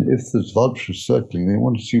 And if there's vultures circling, they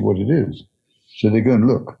want to see what it is. So they go and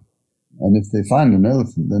look. And if they find an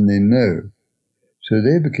elephant, then they know. So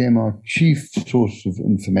they became our chief source of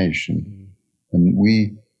information. And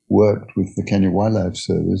we worked with the Kenya Wildlife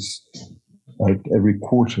Service every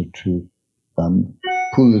quarter to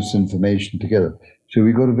pull this information together. So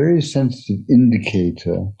we got a very sensitive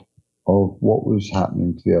indicator of what was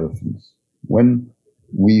happening to the elephants. When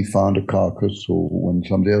we found a carcass, or when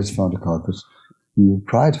somebody else found a carcass, we would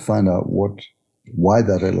try to find out why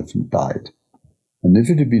that elephant died. And if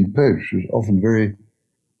it had been poached, it was often very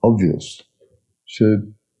obvious. So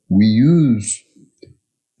we use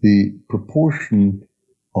the proportion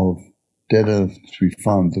of dead elephants we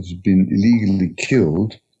found that had been illegally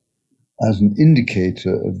killed as an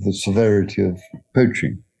indicator of the severity of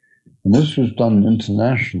poaching. And this was done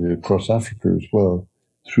internationally across Africa as well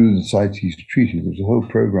through the CITES Treaty. There's a whole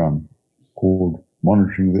program called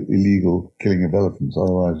Monitoring the Illegal Killing of Elephants,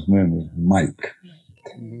 otherwise known as MIKE.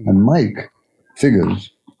 And MIKE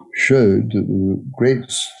figures showed that there were great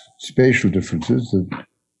spatial differences.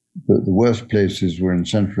 The worst places were in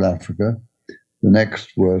Central Africa. The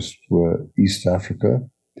next worst were East Africa.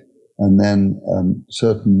 And then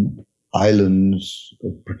certain islands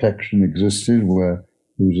of protection existed where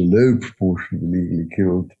there was a low proportion of illegally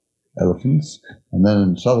killed elephants. And then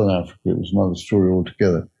in Southern Africa, it was another story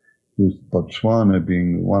altogether, with Botswana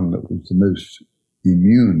being the one that was the most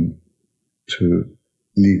immune to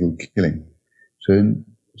illegal killing. So in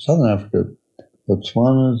Southern Africa,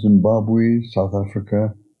 Botswana, Zimbabwe, South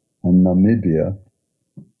Africa, and Namibia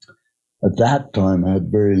at that time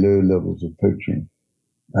had very low levels of poaching.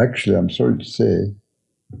 Actually, I'm sorry to say,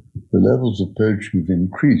 the levels of poaching have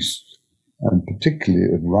increased, and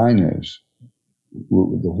particularly of rhinos.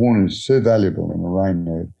 The horn is so valuable in a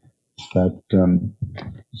rhino that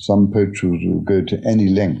some poachers will go to any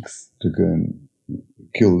length to go and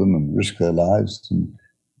kill them and risk their lives and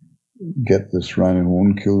get this rhino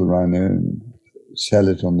horn, kill the rhino, and sell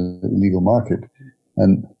it on the illegal market.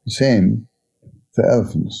 And the same for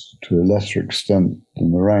elephants to a lesser extent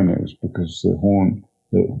than the rhinos, because the horn,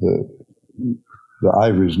 the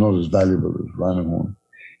ivory is not as valuable as rhino horn.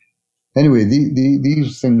 Anyway,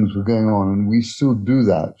 these things were going on, and we still do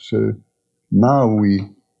that. So now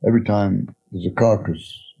every time there's a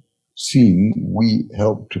carcass seen, we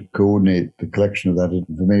help to coordinate the collection of that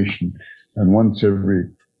information. And once every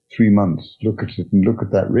 3 months, look at it and look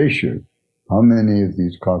at that ratio. how many of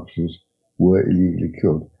these carcasses were illegally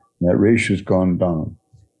killed. And that ratio has gone down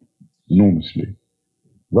enormously.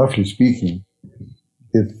 Roughly speaking,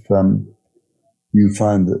 if you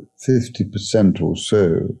find that 50% or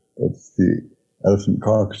so of the elephant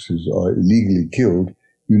carcasses are illegally killed,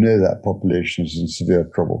 you know that population is in severe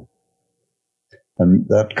trouble. And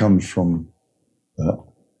that comes from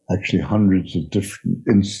actually hundreds of different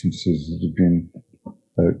instances that have been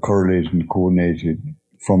correlated and coordinated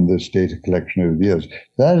from this data collection over the years.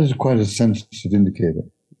 That is quite a sensitive indicator.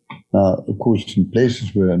 Now, of course, in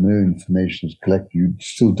places where no information is collected, you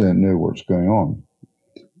still don't know what's going on.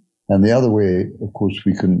 And the other way, of course,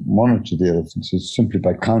 we can monitor the elephants is simply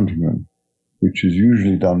by counting them, which is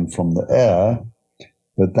usually done from the air,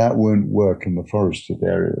 but that won't work in the forested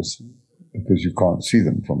areas because you can't see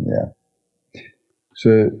them from the air.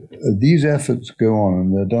 So these efforts go on,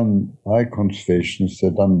 and they're done by conservationists,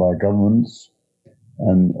 they're done by governments,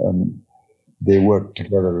 and they work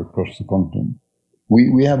together across the continent.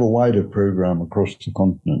 We have a wider program across the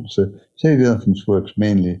continent. So Save the Elephants works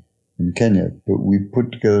mainly in Kenya, but we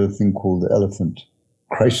put together a thing called the Elephant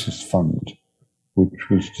Crisis Fund, which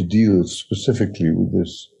was to deal specifically with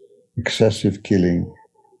this excessive killing,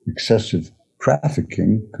 excessive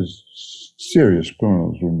trafficking, because serious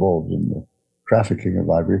criminals were involved in the trafficking of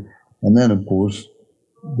ivory. And then, of course,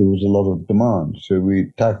 there was a lot of demand. So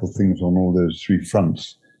we tackled things on all those three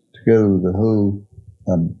fronts, together with the whole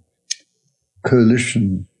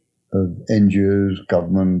coalition of NGOs,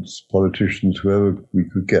 governments, politicians, whoever we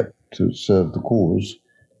could get to serve the cause.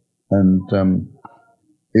 And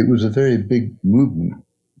it was a very big movement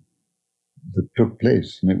that took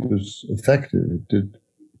place, and it was effective. It did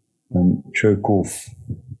choke off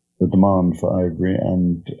the demand for ivory,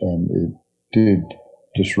 and it did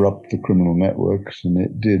disrupt the criminal networks, and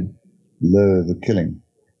it did lower the killing.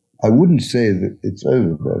 I wouldn't say that it's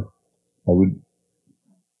over, though. I would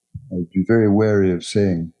be very wary of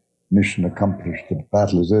saying mission accomplished, the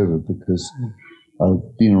battle is over, because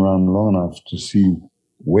I've been around long enough to see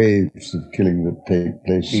waves of killing that take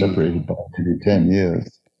place separated by maybe 10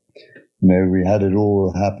 years. You know, we had it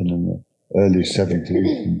all happen in the early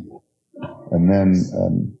 70s, and then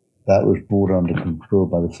that was brought under control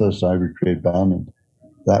by the first ivory trade ban, and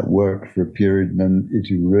that worked for a period, and then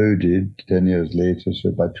it eroded 10 years later.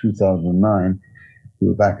 So by 2009, we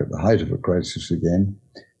were back at the height of a crisis again.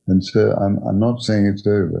 And so I'm not saying it's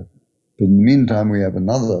over. But in the meantime, we have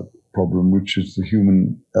another problem, which is the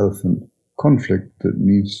human-elephant conflict that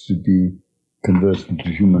needs to be converted into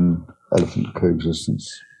human-elephant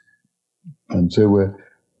coexistence. And so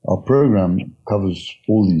our program covers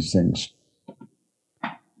all these things,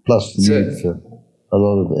 plus the need for a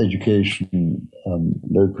lot of education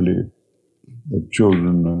locally of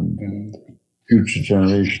children and future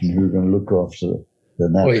generation who are going to look after the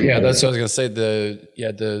natural. Well, yeah, that's what I was going to say.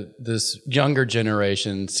 This younger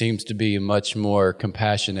generation seems to be much more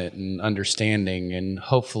compassionate and understanding, and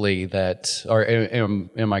hopefully that. Or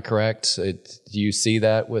am I correct? Do you see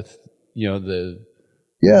that with the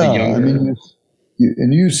younger? I mean,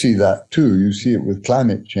 you see that too. You see it with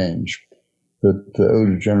climate change, that the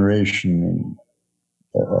older generation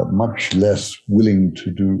are much less willing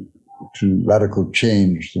to do radical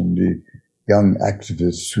change than the young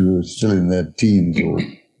activists who are still in their teens. Or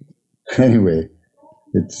anyway,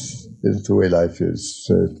 it's the way life is.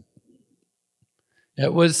 So I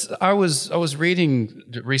was reading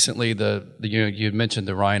recently you had mentioned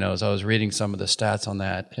the rhinos. I was reading some of the stats on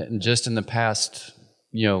that, and just in the past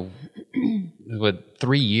 3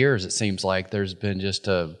 years, it seems like there's been just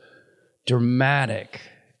a dramatic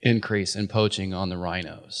increase in poaching on the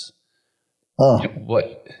rhinos.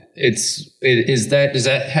 Does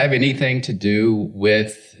that have anything to do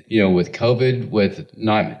with with COVID, with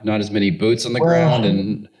not as many boots on the ground,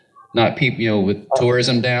 and not people with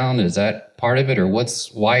tourism down? Is that part of it, or why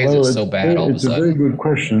is it so bad all of a sudden? It's a very good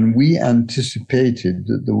question. We anticipated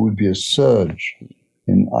that there would be a surge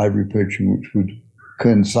in ivory poaching, which would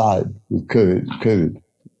coincide with COVID,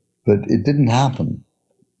 but it didn't happen.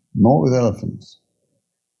 Not with elephants.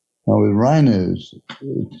 Now with rhinos,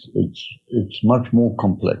 it's much more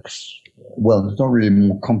complex. Well, it's not really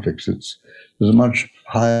more complex. There's a much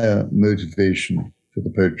higher motivation for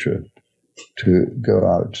the poacher to go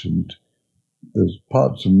out, and there's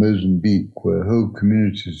parts of Mozambique where whole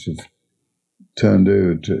communities have turned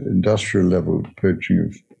over to industrial level poaching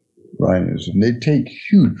of rhinos, and they take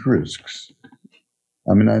huge risks.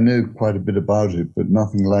 I mean, I know quite a bit about it, but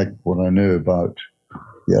nothing like what I know about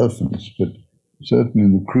the elephants. But certainly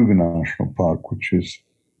in the Kruger National Park, which is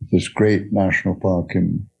this great national park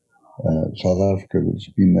in South Africa that's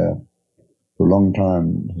been there for a long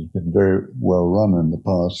time, has been very well run in the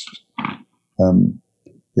past.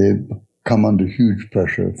 they've come under huge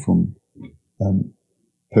pressure from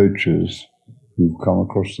poachers who've come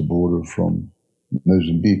across the border from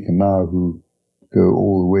Mozambique and now who go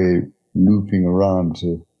all the way looping around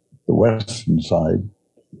to the western side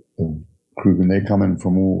of Kruger. They come in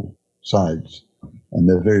from all sides, and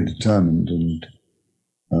they're very determined. And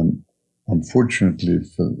unfortunately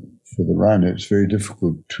for the rhino, it's very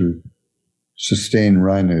difficult to sustain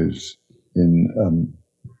rhinos in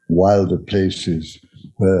wilder places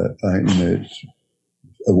where it's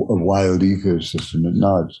a wild ecosystem. And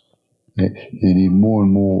now you need more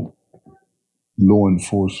and more law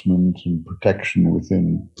enforcement and protection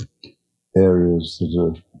within areas that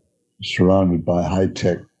are surrounded by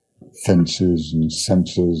high-tech fences and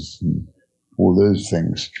sensors and all those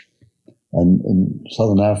things. And in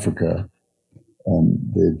Southern Africa,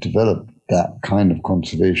 they've developed that kind of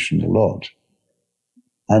conservation a lot.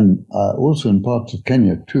 And also in parts of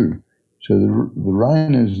Kenya too. So the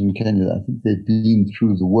rhinos in Kenya, I think they've been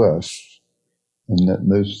through the worst, and that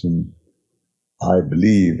most of them, I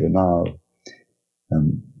believe, are now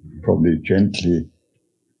probably gently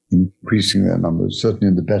increasing their numbers, certainly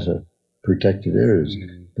in the better protected areas.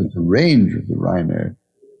 But the range of the rhino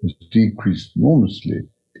has decreased enormously.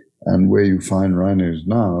 And where you find rhinos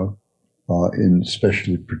now are in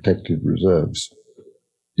specially protected reserves.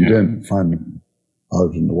 You don't find them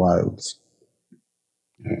out in the wilds.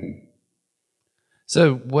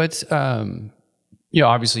 So what's,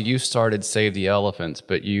 obviously you started Save the Elephants,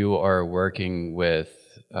 but you are working with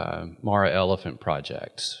Mara Elephant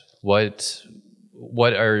Project. Have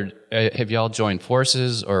y'all joined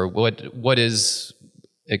forces, or what is,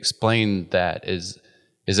 explain that? Is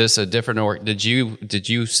this a different, did you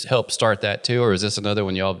help start that too, or is this another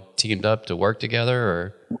one y'all teamed up to work together,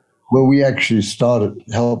 or? Well, we actually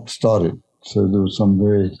helped start it. So there were some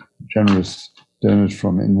very generous donors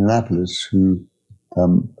from Indianapolis who are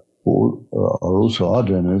also our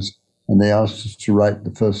donors, and they asked us to write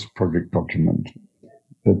the first project document.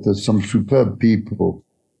 But there's some superb people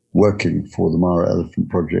working for the Mara Elephant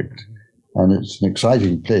Project, and it's an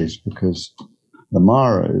exciting place because the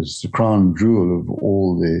Mara is the crown jewel of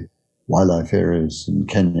all the wildlife areas in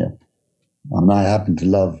Kenya. And I happen to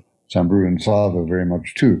love Samburu and Tsavo very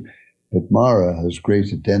much too, but Mara has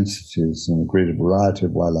greater densities and a greater variety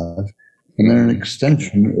of wildlife. And they're an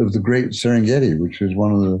extension of the great Serengeti, which is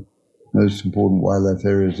one of the most important wildlife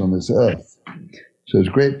areas on this earth. So it's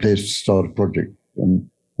a great place to start a project. And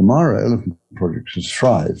the Mara Elephant Project has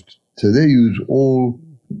thrived. So they use all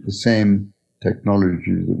the same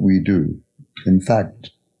technology that we do. In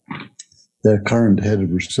fact, their current head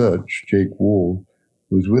of research, Jake Wall,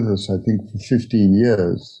 was with us, I think, for 15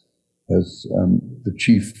 years as the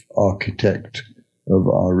chief architect of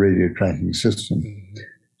our radio tracking system.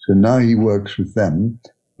 So now he works with them,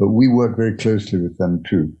 but we work very closely with them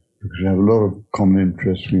too, because we have a lot of common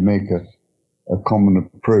interests. We make a common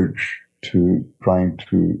approach to trying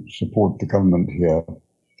to support the government here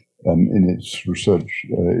in its research,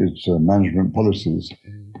 its management policies.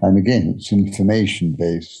 And again, it's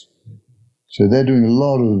information-based. So they're doing a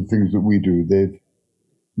lot of the things that we do. They've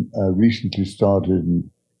recently started an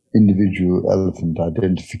individual elephant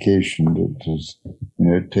identification that has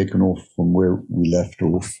taken off from where we left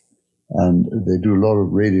off. And they do a lot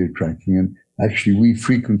of radio tracking. And actually, we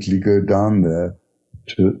frequently go down there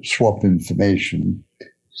to swap information.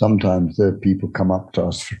 Sometimes there are people come up to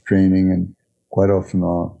us for training, and quite often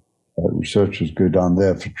our researchers go down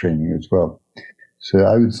there for training as well. So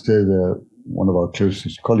I would say they're one of our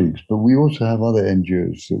closest colleagues, but we also have other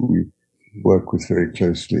NGOs that we work with very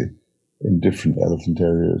closely in different elephant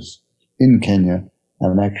areas in Kenya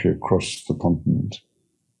and actually across the continent.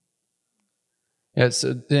 Yeah,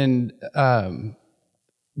 so then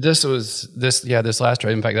this last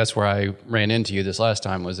trip, in fact, that's where I ran into you this last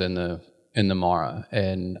time, was in the Mara.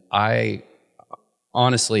 And I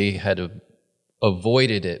honestly had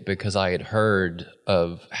avoided it because I had heard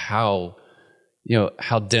of how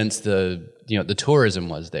dense the tourism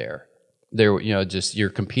was there. Just you're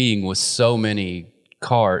competing with so many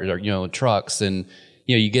cars or trucks, and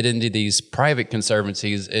you get into these private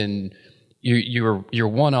conservancies, and you're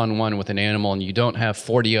one-on-one with an animal, and you don't have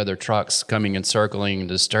 40 other trucks coming and circling and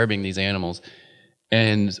disturbing these animals.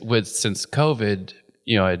 And since COVID,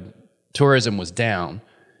 tourism was down,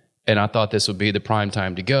 and I thought this would be the prime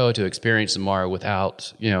time to go to experience the Mara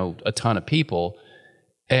without a ton of people.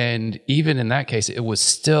 And even in that case, it was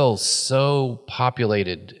still so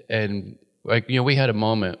populated. And we had a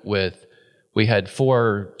moment we had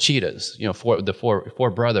 4 cheetahs,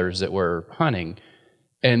 four brothers that were hunting,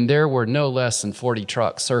 and there were no less than 40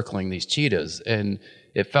 trucks circling these cheetahs. And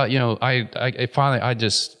it felt, I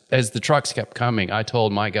as the trucks kept coming, I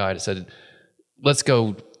told my guide, I said, let's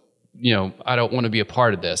go, I don't want to be a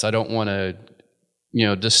part of this. I don't want to,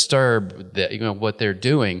 disturb what they're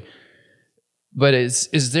doing. But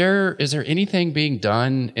is there anything being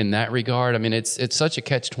done in that regard? I mean, it's such a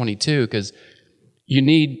catch-22 because you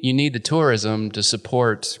need the tourism to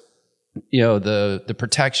support, the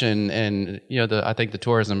protection, and I think the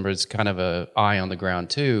tourism is kind of a eye on the ground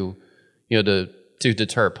too, to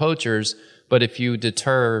deter poachers. But if you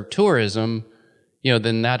deter tourism,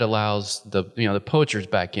 then that allows the poachers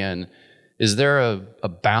back in. Is there a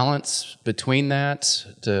balance between that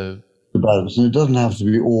to? The balance, and it doesn't have to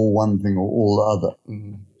be all one thing or all the other.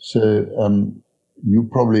 Mm-hmm. So you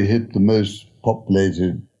probably hit the most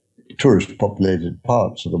tourist-populated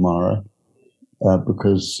parts of the Mara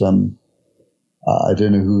because I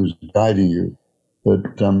don't know who's guiding you,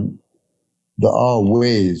 but there are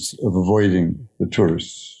ways of avoiding the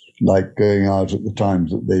tourists, like going out at the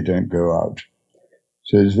times that they don't go out.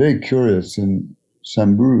 So it's very curious. In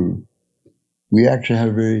Samburu, we actually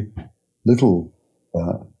have very little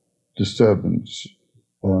disturbance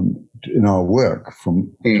in our work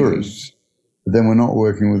from tourists. But then we're not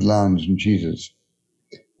working with lions and cheetahs.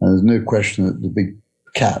 And there's no question that the big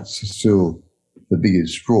cats are still the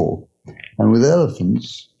biggest draw. And with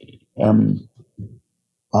elephants,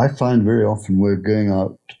 I find very often we're going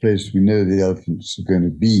out to places we know the elephants are going to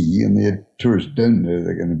be, and the tourists don't know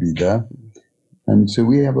they're going to be there. And so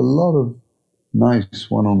we have a lot of nice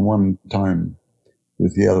one-on-one time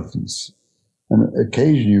with the elephants. And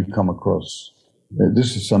occasionally you come across,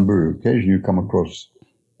 this is Samburu, occasionally you come across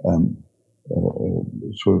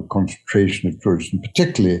sort of concentration of tourists, and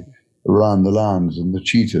particularly around the lions and the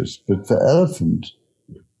cheetahs. But for elephant,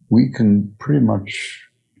 we can pretty much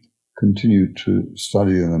continue to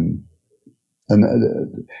study them. And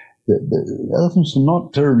the elephants are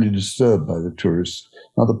not terribly disturbed by the tourists.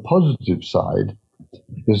 Now, the positive side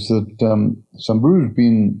is that Samburu has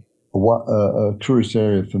been a tourist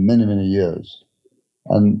area for many, many years.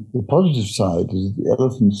 And the positive side is that the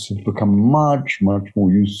elephants have become much, much more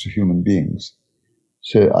used to human beings.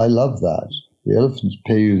 So I love that. The elephants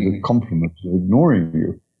pay you the compliment of ignoring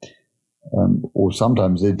you. Or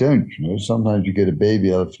sometimes they don't, Sometimes you get a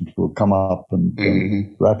baby elephant who will come up and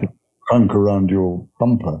wrap its trunk around your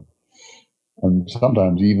bumper. And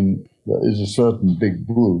sometimes even there is a certain big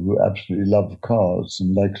bull who absolutely loves cars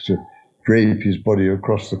and likes to drape his body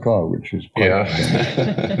across the car, which is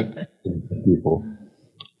quite people.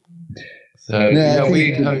 So,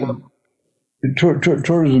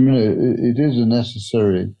 tourism, it is a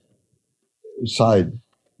necessary side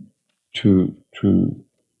to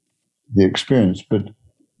the experience, but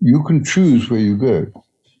you can choose where you go.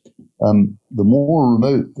 The more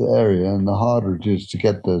remote the area and the harder it is to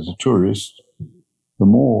get there as a tourist, the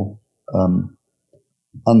more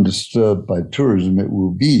undisturbed by tourism it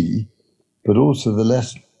will be, but also the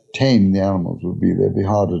less tame the animals will be. They'll be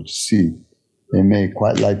harder to see. They may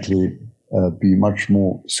quite likely be much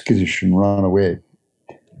more skittish and run away.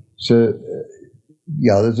 So,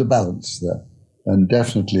 there's a balance there. And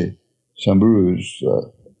definitely Samburu's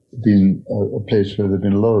been a place where there have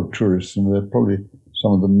been a lot of tourists, and they're probably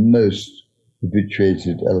some of the most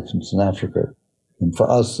habituated elephants in Africa. And for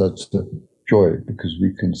us, that's the joy, because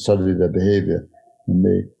we can study their behavior, and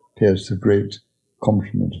they pay us the great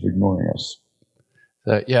compliment of ignoring us.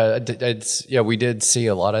 We did see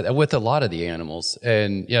a lot of the animals,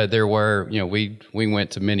 and there were, we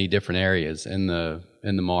went to many different areas in the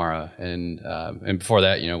Mara, and before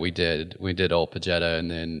that, we did Old Pajeta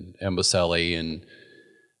and then Amboseli,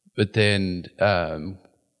 but then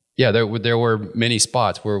there were many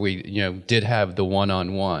spots where we did have the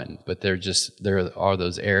one-on-one, but there are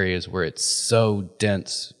those areas where it's so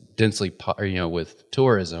densely with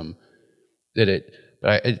tourism that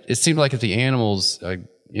it seemed like if the animals, like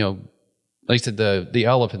I said, the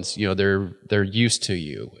elephants, they're used to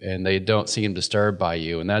you and they don't seem disturbed by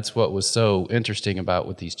you. And that's what was so interesting about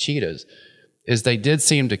with these cheetahs, is they did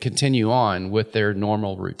seem to continue on with their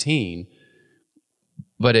normal routine,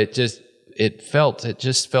 but it just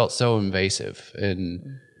felt so invasive.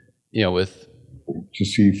 And, with to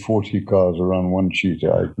see 40 cars around one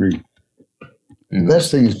cheetah, I agree. The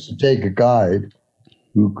best thing is to take a guide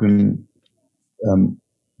who can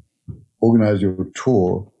organize your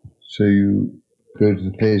tour so you go to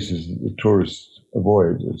the places that the tourists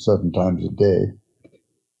avoid at certain times of day,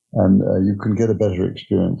 and you can get a better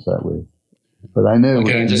experience that way. But I know.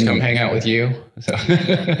 Can I just come hang out with you? So.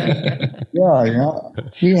 Yeah.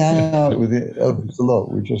 We hang out with the elephants a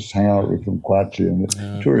lot. We just hang out with them quietly, and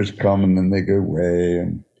the tourists come and then they go away,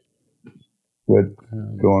 and we'd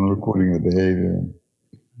go on recording the behavior and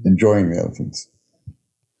enjoying the elephants.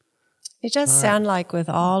 It does sound like with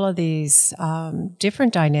all of these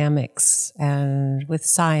different dynamics and with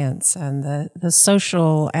science and the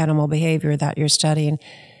social animal behavior that you're studying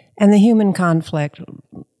and the human conflict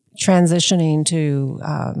transitioning to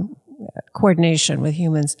coordination with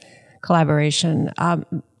humans, collaboration,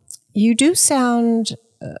 you do sound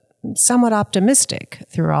somewhat optimistic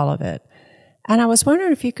through all of it. And I was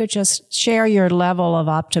wondering if you could just share your level of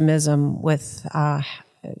optimism with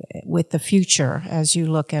the future as you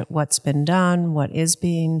look at what's been done, what is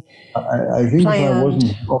being I think planned. If I wasn't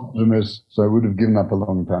an optimist, I would have given up a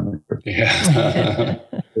long time ago. Yeah.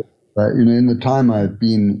 In the time I've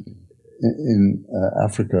been in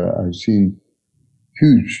Africa, I've seen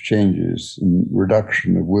huge changes in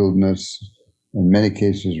reduction of wilderness, in many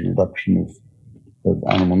cases reduction of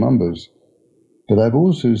animal numbers. But I've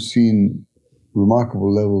also seen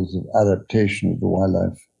remarkable levels of adaptation of the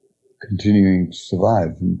wildlife continuing to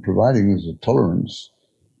survive and providing there's a tolerance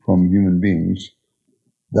from human beings,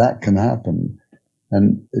 that can happen.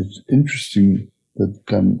 And it's interesting that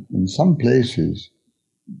in some places,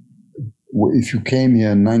 if you came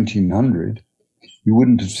here in 1900, you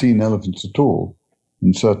wouldn't have seen elephants at all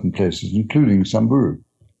in certain places, including Samburu.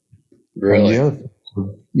 Really?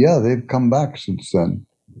 Yeah, they've come back since then.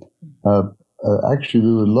 Actually,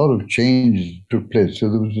 there were a lot of changes that took place. So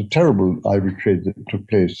there was a terrible ivory trade that took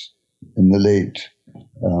place in the late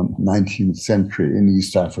 19th century in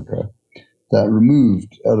East Africa that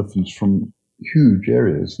removed elephants from huge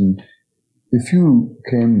areas. And if you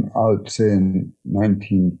came out, say, in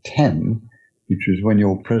 1910, which was when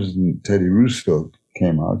your president, Teddy Roosevelt,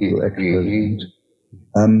 came out, your ex-president,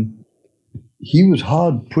 he was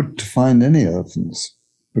hard put to find any elephants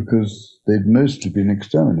because they'd mostly been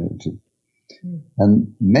exterminated.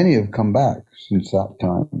 And many have come back since that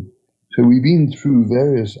time. So we've been through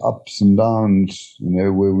various ups and downs,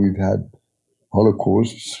 where we've had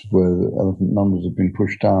holocausts, where the elephant numbers have been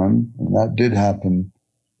pushed down. And that did happen,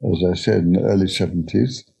 as I said, in the early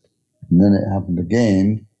 70s. And then it happened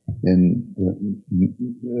again in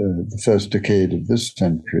the first decade of this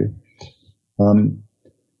century.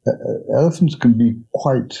 Elephants can be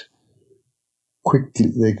quite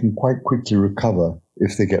quickly recover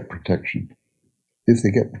if they get protection. If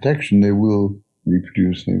they get protection, they will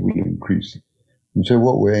reproduce and they will increase. And so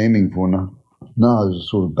what we're aiming for now is a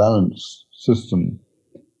sort of balanced system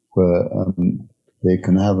where they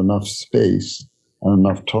can have enough space and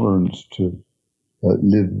enough tolerance to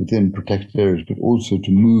live within protected areas, but also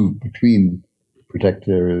to move between protected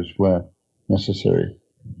areas where necessary.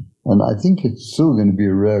 And I think it's still going to be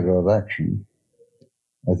a rearguard action.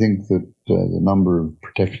 I think that the number of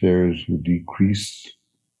protected areas will decrease.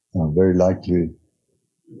 Very likely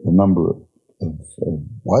the number of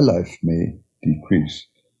wildlife may decrease.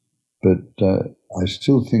 But I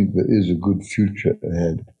still think there is a good future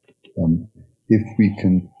ahead if we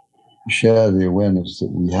can share the awareness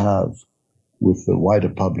that we have with the wider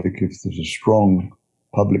public, if there's a strong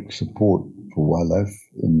public support for wildlife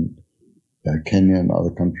in Kenya and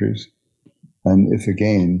other countries, and if,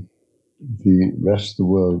 again, the rest of the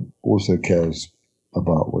world also cares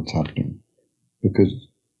about what's happening. Because,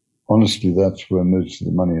 honestly, that's where most of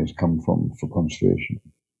the money has come from for conservation.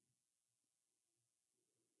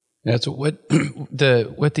 Yeah, so with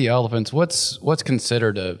the elephants, what's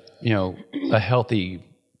considered a healthy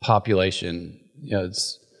population?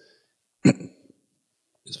 It's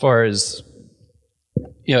as far as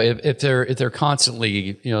if they're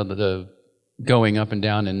constantly the going up and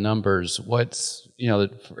down in numbers, what's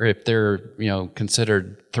if they're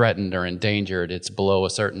considered threatened or endangered, it's below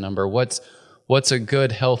a certain number. What's a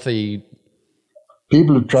good healthy?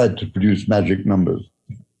 People have tried to produce magic numbers.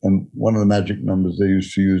 And one of the magic numbers they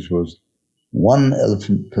used to use was 1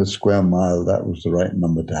 elephant per square mile. That was the right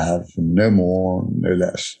number to have, and no more, no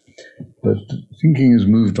less. But thinking has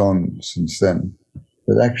moved on since then,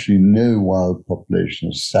 that actually no wild population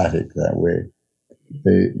is static that way.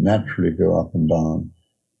 They naturally go up and down.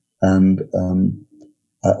 And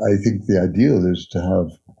I think the ideal is to have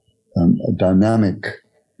a dynamic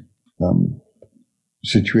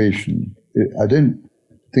situation. I don't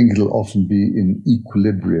think it'll often be in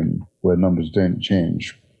equilibrium where numbers don't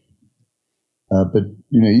change. But,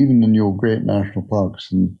 even in your great national parks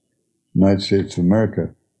in the United States of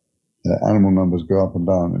America, animal numbers go up and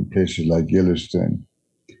down in places like Yellowstone.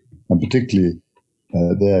 And particularly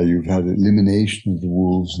there, you've had elimination of the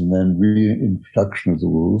wolves and then reintroduction of the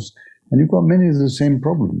wolves. And you've got many of the same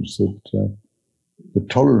problems that the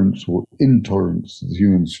tolerance or intolerance of the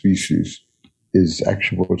human species is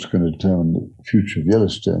actually what's going to determine the future of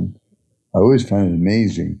Yellowstone. I always find it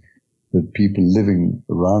amazing that people living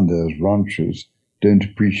around there as ranchers don't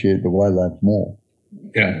appreciate the wildlife more.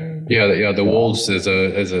 The wolves is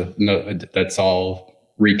a no, that's all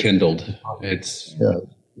rekindled. It's a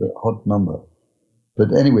hot number.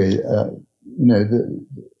 But anyway,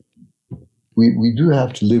 we do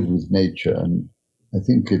have to live with nature, and I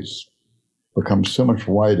think it's become so much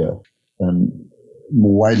wider and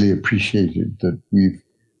more widely appreciated that we've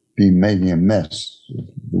been making a mess of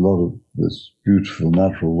a lot of this beautiful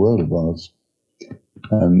natural world of ours.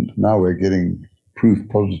 And now we're getting proof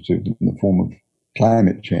positive in the form of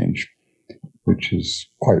climate change, which is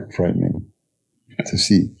quite frightening to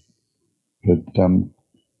see. But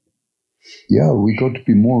we got to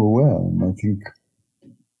be more aware. And I think,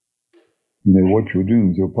 what you're doing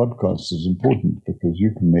with your podcast is important because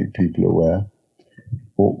you can make people aware.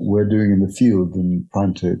 What we're doing in the field and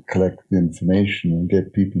trying to collect the information and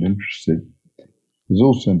get people interested is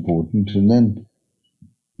also important. And then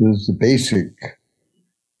there's the basic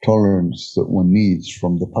tolerance that one needs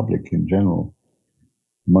from the public in general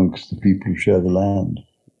amongst the people who share the land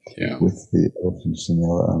with the elephants and the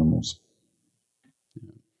other animals.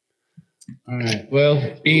 All right. Well,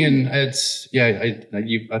 Ian, I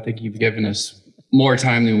think you've given us more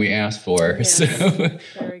time than we asked for. Yes. So,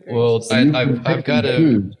 well,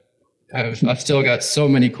 I've still got so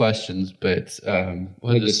many questions, but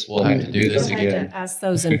we'll have to do this again. You'll have to ask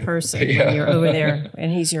those in person when you're over there,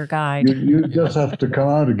 and he's your guide. You just have to come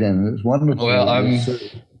out again. It's wonderful. Well,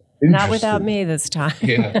 not without me this time.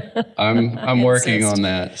 I'm working on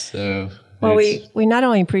that. So. Well, we not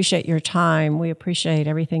only appreciate your time, we appreciate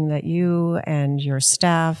everything that you and your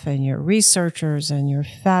staff and your researchers and your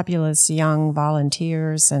fabulous young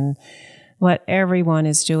volunteers and what everyone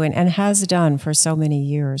is doing and has done for so many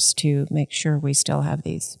years to make sure we still have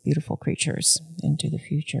these beautiful creatures into the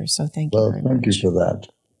future. So thank you very much. Well, thank you for that.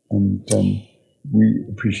 And we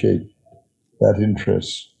appreciate that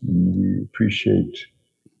interest. And we appreciate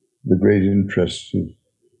the great interest of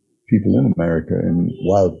people in America in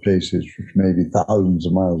wild places which may be thousands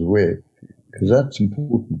of miles away, because that's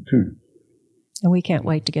important too. And we can't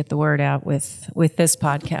wait to get the word out with this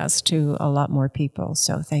podcast to a lot more people.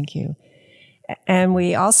 So thank you. And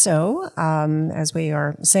we also, as we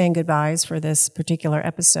are saying goodbyes for this particular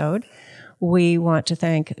episode, we want to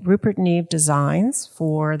thank Rupert Neve Designs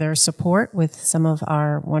for their support with some of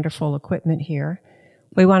our wonderful equipment here.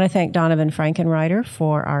 We want to thank Donovan Frankenreiter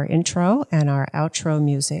for our intro and our outro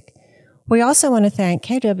music. We also want to thank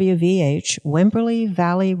KWVH,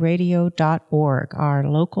 WimberleyValleyRadio.org, our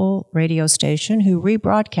local radio station who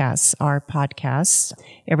rebroadcasts our podcasts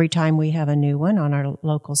every time we have a new one on our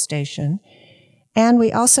local station. And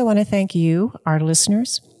we also want to thank you, our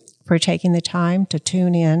listeners, for taking the time to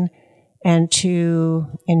tune in and to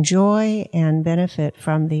enjoy and benefit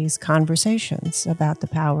from these conversations about the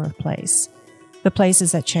power of place. The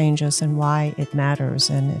places that change us and why it matters.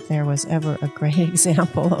 And if there was ever a great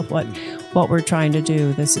example of what we're trying to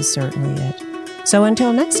do, this is certainly it. So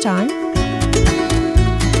until next time,